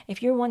why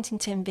if you're wanting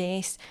to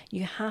invest,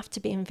 you have to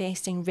be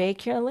investing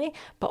regularly,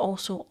 but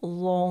also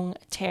long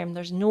term.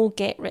 There's no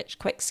get rich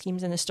quick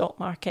schemes in the stock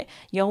market.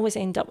 You always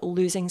end up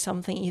losing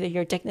something, either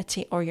your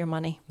dignity or your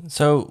money.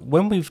 So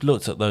when we've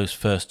looked at those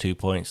first 2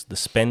 points, the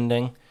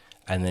spending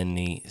and then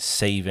the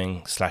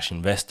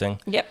saving/investing.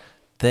 Yep.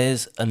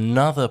 There's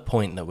another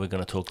point that we're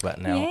going to talk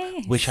about now,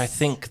 which I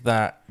think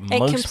that it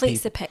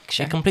completes the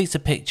picture. It completes the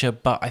picture,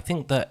 but I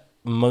think that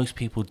most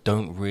people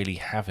don't really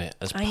have it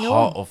as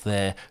part of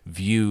their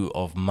view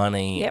of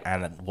money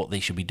and what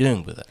they should be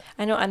doing with it.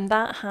 I know, and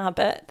that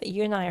habit that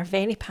you and I are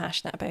very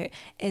passionate about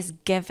is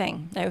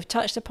giving. Now, we've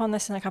touched upon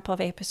this in a couple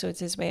of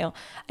episodes as well.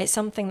 It's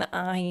something that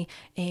I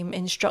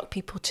instruct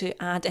people to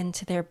add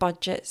into their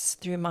budgets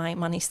through my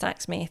Money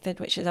Stacks method,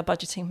 which is a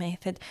budgeting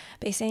method.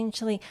 But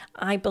essentially,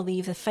 I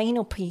believe the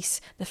final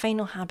piece, the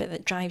final habit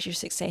that drives your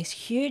success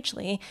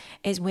hugely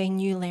is when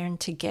you learn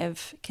to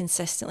give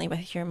consistently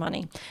with your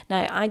money.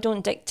 Now, I don't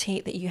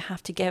dictate that you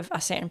have to give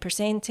a certain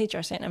percentage or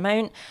a certain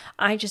amount.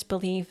 I just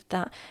believe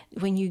that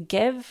when you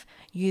give,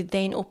 you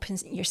then open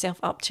yourself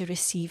up to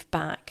receive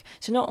back.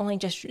 So not only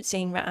just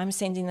saying, right, I'm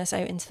sending this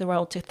out into the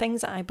world to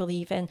things that I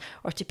believe in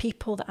or to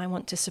people that I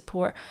want to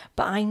support,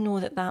 but I know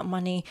that that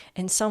money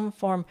in some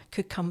form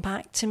could come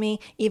back to me,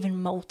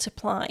 even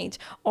multiplied,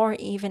 or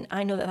even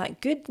I know that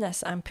that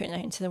goodness I'm putting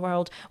out into the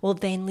world will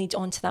then lead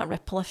on to that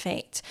ripple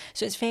effect.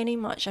 So it's very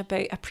much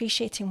about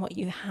appreciating what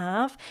you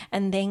have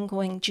and then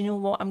going, do you know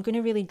what, I'm I'm going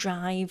to really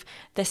drive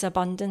this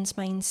abundance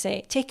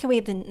mindset. Take away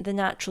the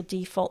natural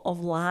default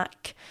of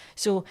lack.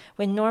 So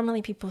when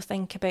normally people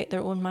think about their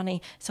own money,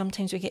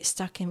 sometimes we get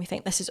stuck and we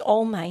think this is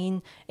all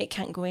mine, it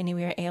can't go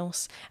anywhere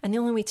else. And the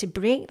only way to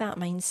break that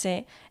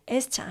mindset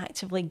is to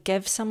actively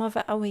give some of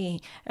it away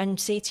and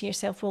say to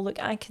yourself, well,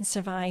 look, I can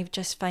survive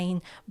just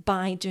fine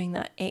by doing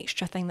that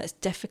extra thing that's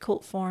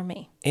difficult for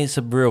me. It's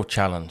a real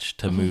challenge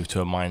to move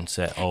to a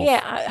mindset of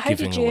How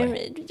giving did you?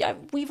 away.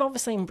 We've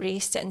obviously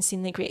embraced it and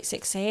seen the great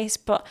success,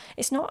 but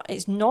it's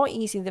not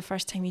easy the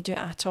first time you do it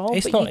at all.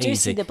 It's but not you do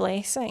easy. see the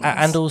blessings.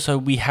 And also,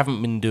 we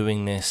haven't been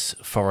doing this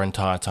for our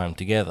entire time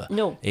together.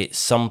 No. It's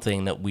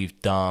something that we've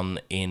done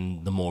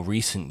in the more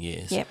recent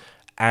years. Yep.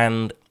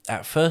 And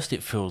at first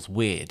it feels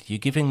weird. You're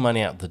giving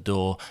money out the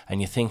door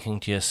and you're thinking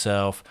to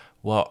yourself,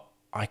 well,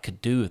 I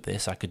could do with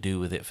this. I could do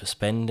with it for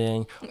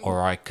spending,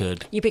 or I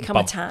could... You become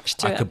attached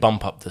to it. I could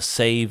bump up the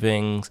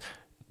savings.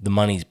 The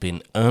money's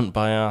been earned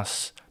by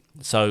us.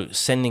 So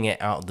sending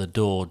it out the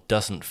door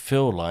doesn't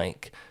feel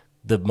like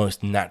the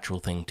most natural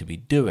thing to be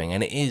doing.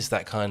 And it is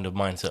that kind of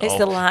mindset. It's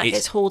the lack.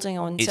 It's holding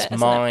on to it. It's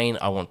mine.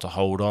 I want to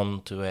hold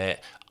on to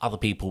it. Other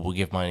people will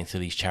give money to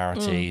these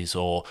charities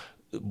or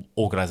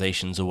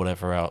organizations or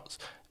whatever else.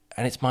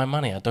 And it's my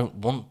money. I don't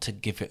want to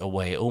give it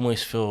away. It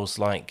almost feels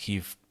like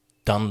you've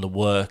done the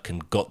work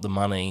and got the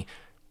money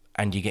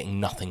and you're getting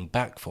nothing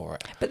back for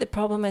it. But the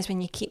problem is when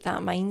you keep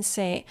that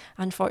mindset,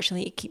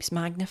 unfortunately, it keeps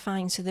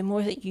magnifying. So the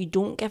more that you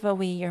don't give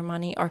away your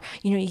money, or,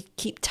 you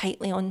keep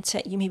tightly onto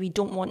it, you maybe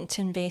don't want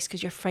to invest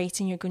because you're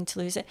frightened you're going to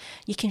lose it.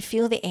 You can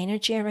feel the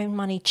energy around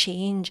money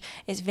change.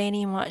 It's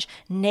very much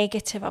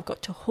negative. I've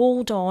got to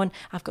hold on.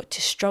 I've got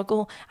to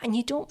struggle. And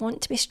you don't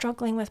want to be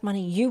struggling with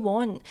money. You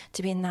want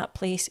to be in that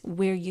place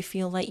where you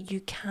feel like you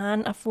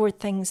can afford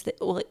things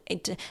that will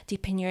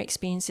deepen your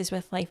experiences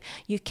with life.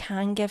 You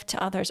can give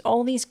to others.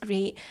 All these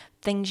great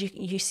things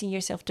you see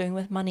yourself doing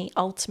with money,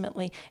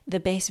 ultimately the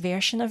best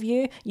version of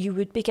you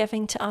would be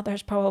giving to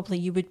others. Probably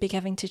you would be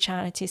giving to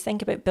charities.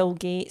 Think about Bill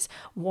Gates,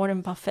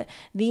 Warren Buffett.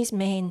 These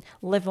men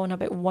live on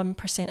about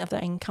 1% of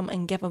their income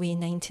and give away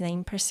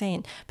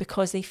 99%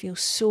 because they feel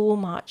so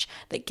much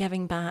that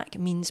giving back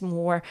means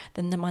more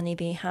than the money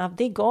they have.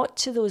 They got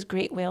to those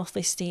great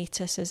wealthy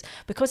statuses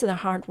because of their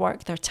hard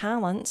work, their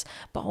talents,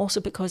 but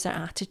also because their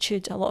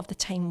attitude a lot of the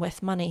time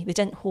with money. They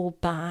didn't hold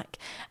back.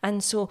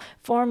 And so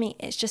for me,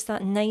 it's just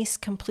that nice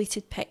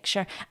completed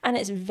picture, and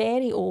it's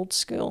very old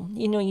school.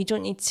 You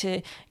don't need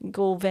to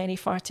go very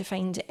far to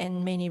find it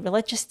in many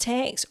religious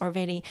texts or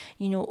very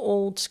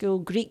old school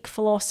Greek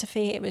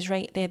philosophy. It was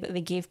right there that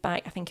they gave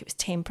back, I think it was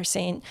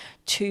 10%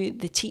 to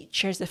the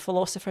teachers, the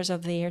philosophers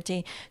of their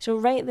day. So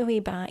right the way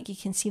back you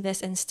can see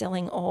this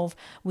instilling of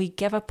we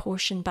give a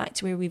portion back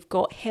to where we've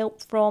got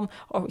help from,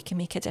 or we can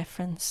make a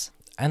difference.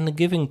 And the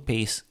giving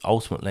piece,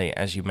 ultimately,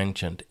 as you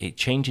mentioned, it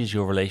changes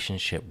your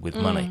relationship with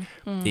money.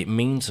 It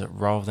means that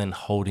rather than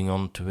holding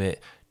on to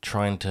it,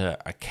 trying to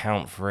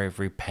account for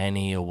every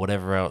penny or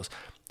whatever else,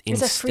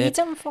 there's a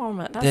freedom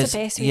from it. That's the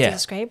best way to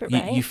describe it,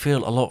 right? You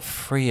feel a lot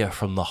freer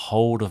from the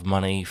hold of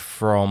money,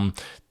 from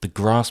the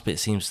grasp it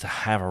seems to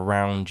have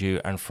around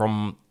you, and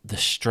from the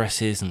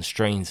stresses and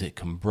strains it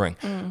can bring.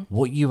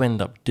 What you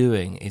end up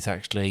doing is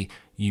actually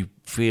you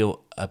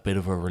feel a bit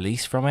of a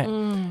release from it.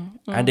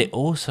 And it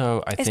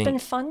also, I think... It's been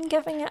fun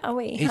giving it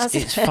away,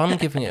 It's fun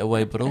giving it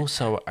away, but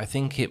also I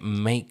think it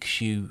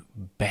makes you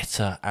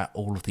better at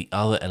all of the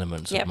other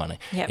elements of money.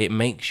 It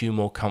makes you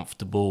more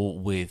comfortable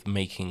with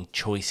making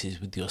choices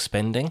with your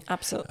spending.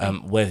 Absolutely.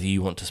 Whether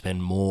you want to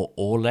spend more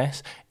or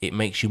less. It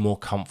makes you more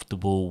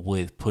comfortable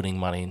with putting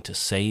money into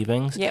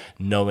savings,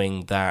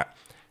 knowing that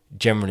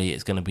generally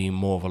it's going to be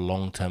more of a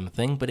long-term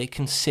thing, but it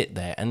can sit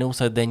there. And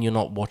also then you're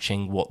not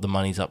watching what the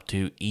money's up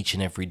to each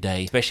and every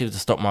day, especially if the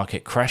stock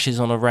market crashes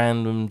on a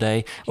random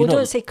day.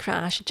 Don't say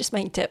crash, it just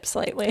might dip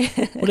slightly.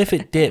 Well, if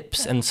it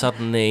dips and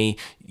suddenly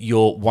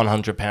your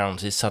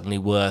 £100 is suddenly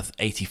worth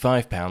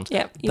 £85,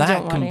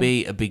 that can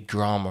be a big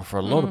drama for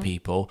a lot of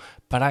people.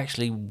 But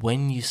actually,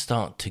 when you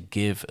start to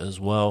give as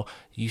well,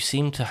 you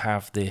seem to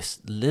have this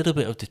little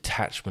bit of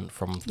detachment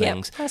from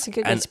things. That's a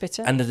good way to put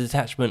it. And the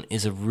detachment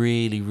is a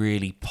really,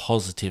 really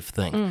positive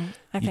thing.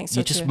 I think so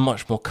You're just too.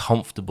 much more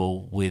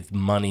comfortable with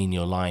money in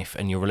your life,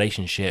 and your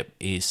relationship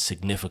is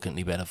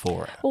significantly better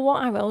for it. Well,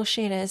 what I will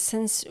share is,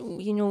 since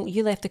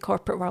you left the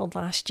corporate world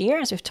last year,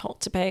 as we've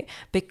talked about,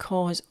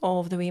 because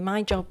of the way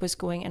my job was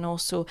going, and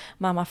also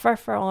Mama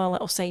Furfur, all our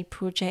little side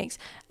projects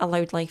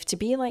allowed life to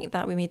be like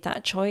that. We made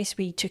that choice.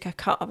 We took a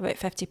cut of about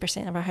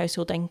 50% of our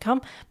household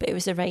income, but it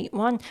was the right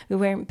one. We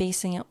weren't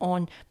basing it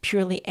on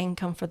purely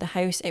income for the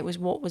house. It was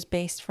what was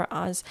best for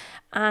us.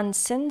 And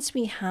since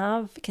we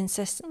have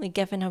consistently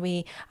given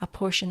away a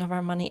portion of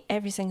our money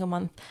every single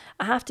month,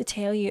 I have to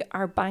tell you,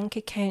 our bank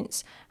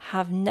accounts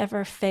have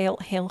never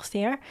felt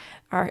healthier.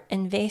 Our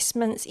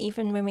investments,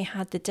 even when we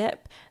had the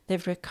dip,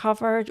 they've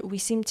recovered. We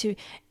seem to,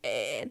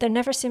 there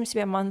never seems to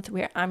be a month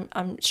where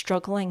I'm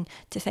struggling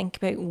to think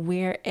about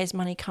where is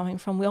money coming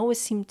from. We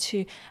always seem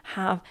to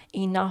have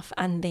enough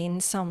and then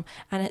some,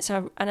 and it's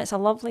a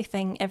lovely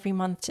thing every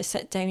month to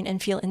sit down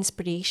and feel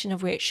inspiration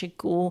of where it should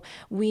go.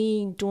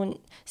 We don't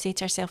say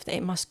to ourselves that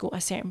it must go a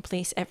certain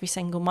place every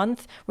single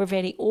month. We're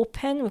very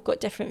open. We've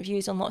got different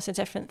views on lots of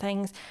different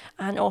things,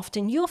 and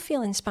often you'll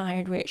feel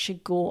inspired where it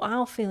should go.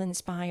 I'll feel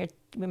inspired.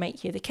 We might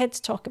hear the kids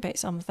talk about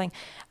something,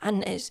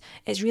 and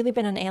it's really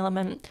been an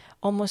element.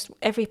 Almost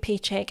every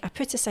paycheck, I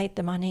put aside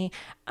the money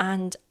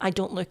and I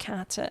don't look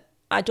at it.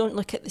 I don't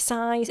look at the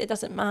size. It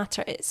doesn't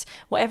matter. It's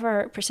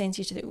whatever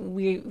percentage that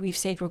we've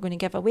said we're going to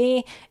give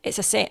away. It's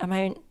a set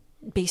amount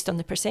based on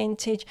the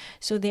percentage.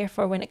 So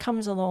therefore, when it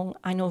comes along,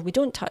 I know we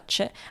don't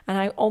touch it, and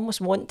I almost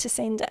want to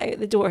send it out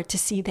the door to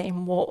see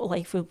then what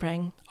life will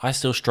bring. I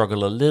still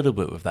struggle a little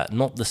bit with that.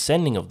 Not the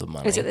sending of the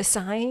money. Is it the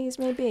size,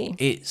 maybe?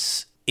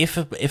 It's if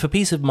a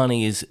piece of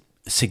money is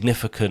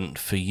significant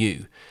for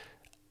you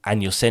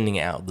and you're sending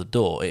it out the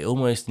door, it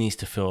almost needs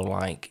to feel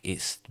like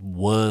it's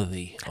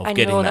worthy of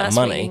getting that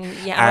money.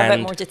 I'm a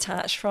bit more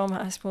detached from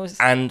it, I suppose.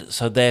 And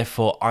so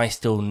therefore, I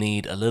still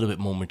need a little bit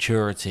more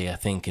maturity, I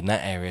think, in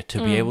that area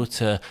to be able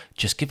to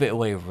just give it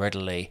away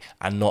readily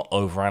and not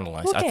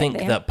overanalyze. I think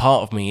that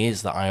part of me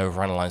is that I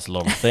overanalyze a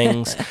lot of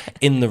things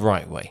in the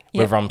right way.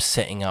 Yep. Whether I'm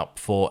setting up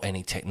for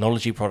any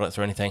technology products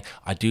or anything,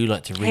 I do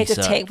like to research. Head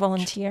of Tech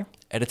volunteer.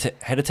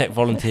 Head of Tech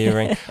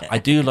volunteering. I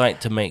do like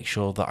to make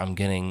sure that I'm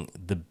getting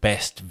the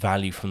best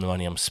value from the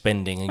money I'm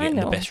spending and getting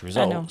the best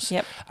results.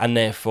 Yep. And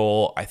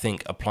therefore, I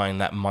think applying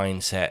that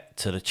mindset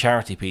to the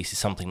charity piece is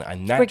something that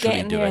I'm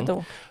naturally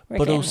doing.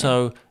 But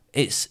also,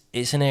 it's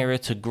an area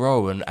to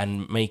grow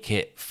and make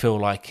it feel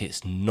like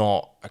it's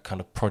not a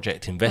kind of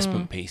project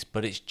investment piece,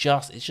 but it's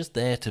just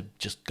there to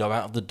just go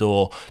out of the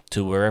door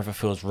to wherever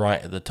feels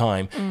right at the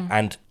time.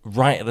 And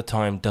right at the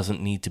time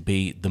doesn't need to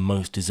be the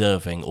most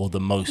deserving or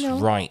the most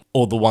right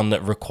or the one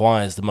that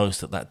requires the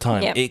most at that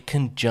time. Yep. It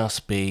can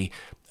just be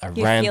a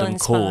random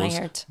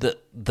cause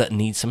that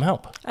needs some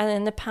help. And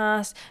in the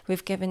past,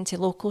 we've given to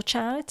local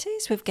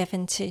charities, we've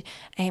given to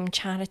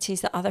charities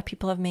that other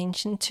people have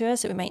mentioned to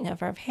us that we might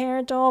never have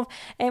heard of.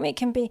 It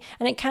can be,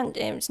 and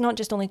it's not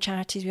just only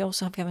charities, we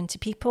also have given to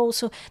people.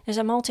 So there's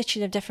a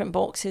multitude of different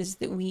boxes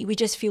that we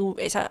just feel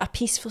it's a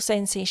peaceful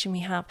sensation we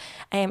have.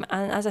 And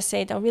as I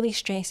said, I'll really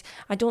stress,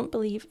 I don't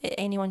believe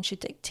anyone should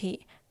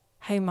dictate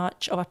how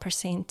much of a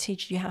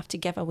percentage you have to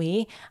give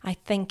away. I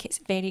think it's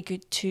very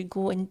good to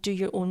go and do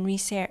your own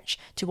research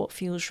to what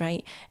feels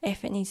right.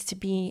 If it needs to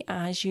be,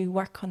 as you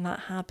work on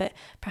that habit,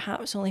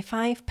 perhaps only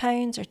 £5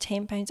 or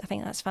 £10, I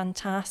think that's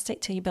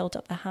fantastic till you build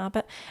up the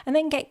habit, and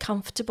then get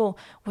comfortable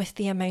with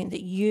the amount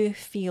that you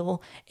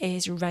feel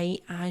is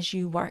right as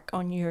you work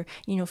on your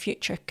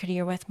future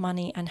career with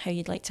money and how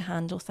you'd like to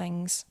handle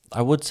things.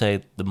 I would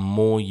say the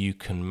more you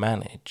can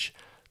manage,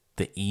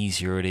 the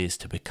easier it is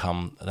to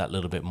become that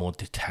little bit more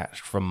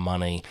detached from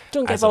money.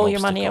 Don't give all your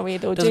money away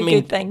though. Do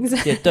good things.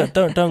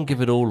 Don't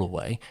give it all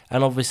away.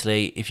 And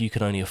obviously, if you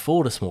can only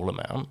afford a small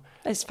amount,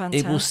 it's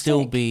fantastic. It will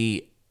still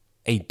be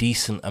a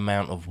decent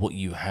amount of what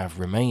you have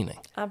remaining.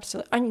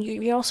 Absolutely. And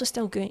you're also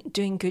still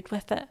doing good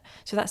with it.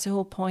 So that's the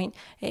whole point.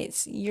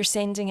 You're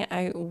sending it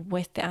out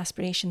with the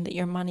aspiration that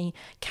your money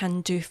can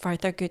do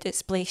further good.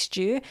 It's blessed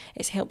you.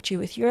 It's helped you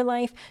with your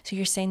life. So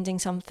you're sending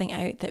something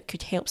out that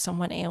could help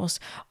someone else.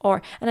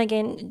 And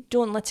again,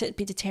 don't let it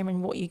be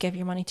determined what you give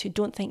your money to.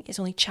 Don't think it's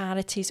only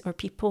charities or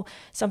people.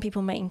 Some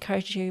people might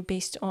encourage you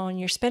based on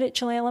your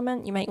spiritual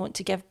element. You might want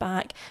to give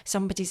back.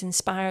 Somebody's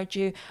inspired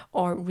you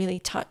or really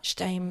touched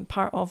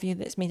part of you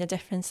that's made a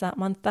difference that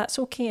month. That's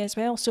okay as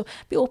well. So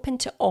be open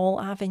to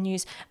all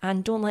avenues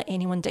and don't let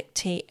anyone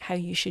dictate how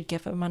you should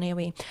give our money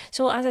away.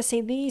 So as I say,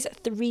 these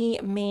 3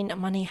 main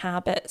money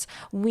habits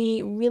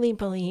we really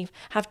believe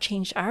have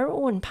changed our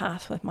own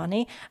path with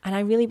money, and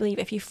I really believe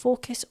if you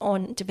focus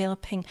on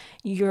developing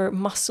your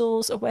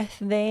muscles with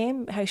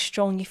them, how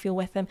strong you feel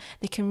with them,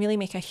 they can really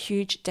make a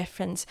huge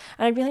difference.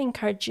 And I really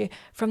encourage you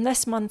from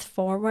this month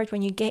forward,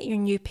 when you get your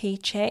new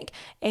paycheck,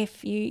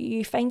 if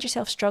you find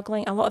yourself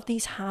struggling, a lot of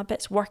these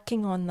habits,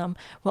 working on them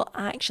will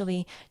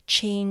actually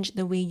change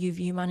the way you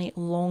view money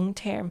long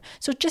term.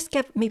 So just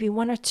give maybe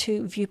 1 or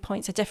 2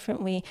 viewpoints, a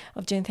different way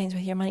of doing things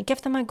with your money.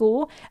 Give them a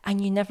go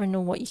and you never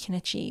know what you can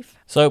achieve.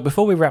 So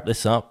before we wrap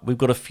this up, we've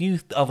got a few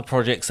other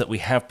projects that we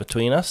have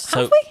between us.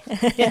 Have we?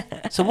 Yeah.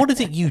 So what is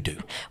it you do?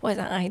 What is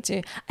it I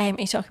do?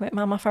 You talk about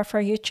Mama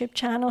Furfur YouTube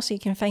channel, so you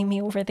can find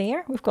me over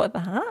there. We've got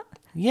that.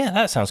 Yeah,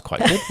 that sounds quite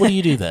good. What do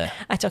you do there?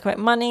 I talk about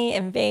money,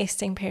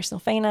 investing, personal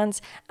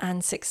finance,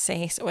 and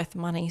success with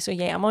money. So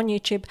yeah, I'm on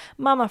YouTube,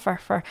 Mama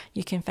Furfur.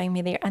 You can find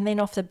me there. And then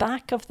off the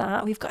back of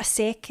that, we've got a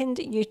second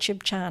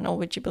YouTube channel,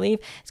 would you believe?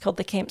 It's called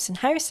The Kempson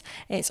House.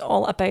 It's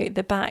all about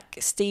the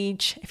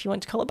backstage, if you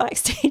want to call it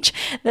backstage,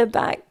 the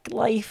back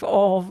life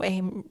of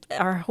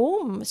our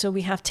home. So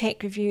we have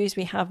tech reviews,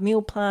 we have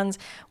meal plans,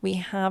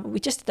 we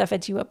just did a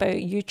video about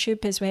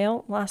YouTube as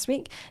well last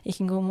week. You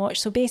can go and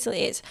watch. So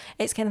basically,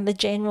 it's kind of the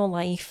general life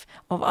life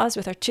of us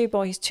with our 2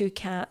 boys, 2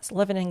 cats,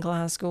 living in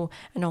Glasgow,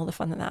 and all the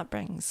fun that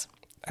brings.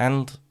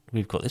 And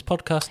we've got this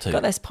podcast too.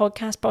 Got this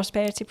podcast,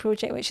 Prosperity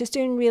Project, which is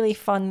doing really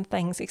fun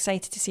things.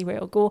 Excited to see where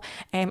it'll go.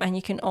 And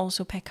you can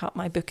also pick up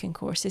my booking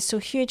courses. So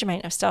huge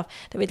amount of stuff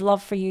that we'd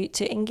love for you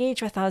to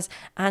engage with us,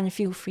 and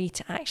feel free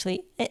to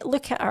actually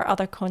look at our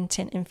other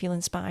content and feel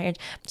inspired.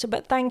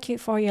 But thank you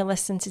for your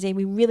listen today.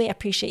 We really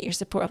appreciate your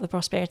support of the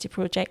Prosperity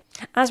Project.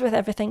 As with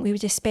everything, we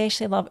would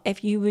especially love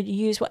if you would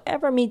use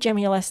whatever medium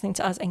you're listening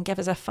to us and give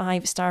us a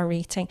 5-star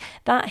rating.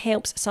 That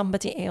helps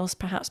somebody else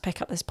perhaps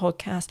pick up this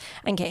podcast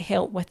and get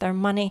help with their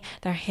money,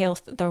 their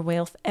health, their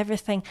wealth,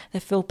 everything, the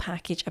full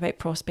package about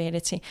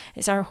prosperity.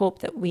 It's our hope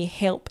that we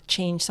help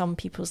change some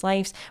people's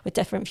lives with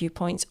different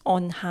viewpoints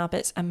on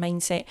habits and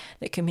mindset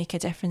that can make a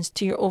difference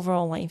to your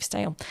overall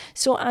lifestyle.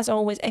 So as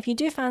always, if you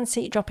do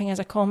fancy dropping us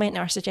a comment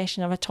or a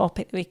suggestion of a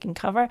topic that we can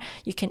cover,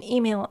 you can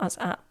email us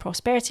at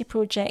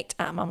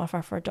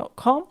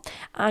prosperityproject@mamafurfur.com,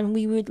 and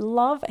we would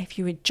love if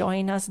you would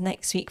join us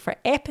next week for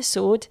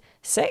episode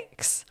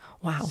 6.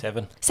 Wow.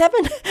 7.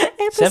 7.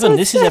 7.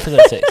 This is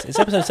episode 6. It's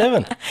episode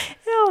 7.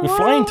 Oh, We're wow.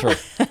 flying through.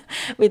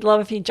 We'd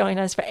love if you join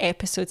us for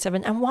episode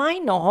 7. And why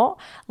not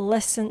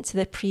listen to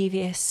the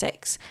previous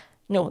 6?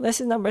 No,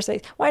 this is number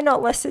 6. Why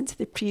not listen to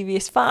the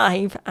previous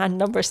 5 and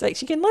number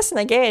 6? You can listen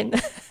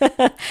again.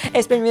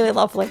 It's been really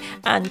lovely.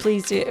 And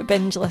please do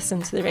binge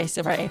listen to the rest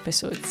of our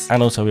episodes.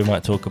 And also we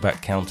might talk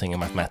about counting and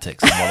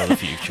mathematics in one of the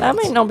future That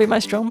ones. might not be my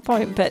strong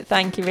point, but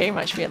thank you very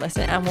much for your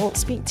listening. And we'll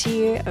speak to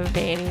you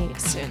very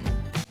soon.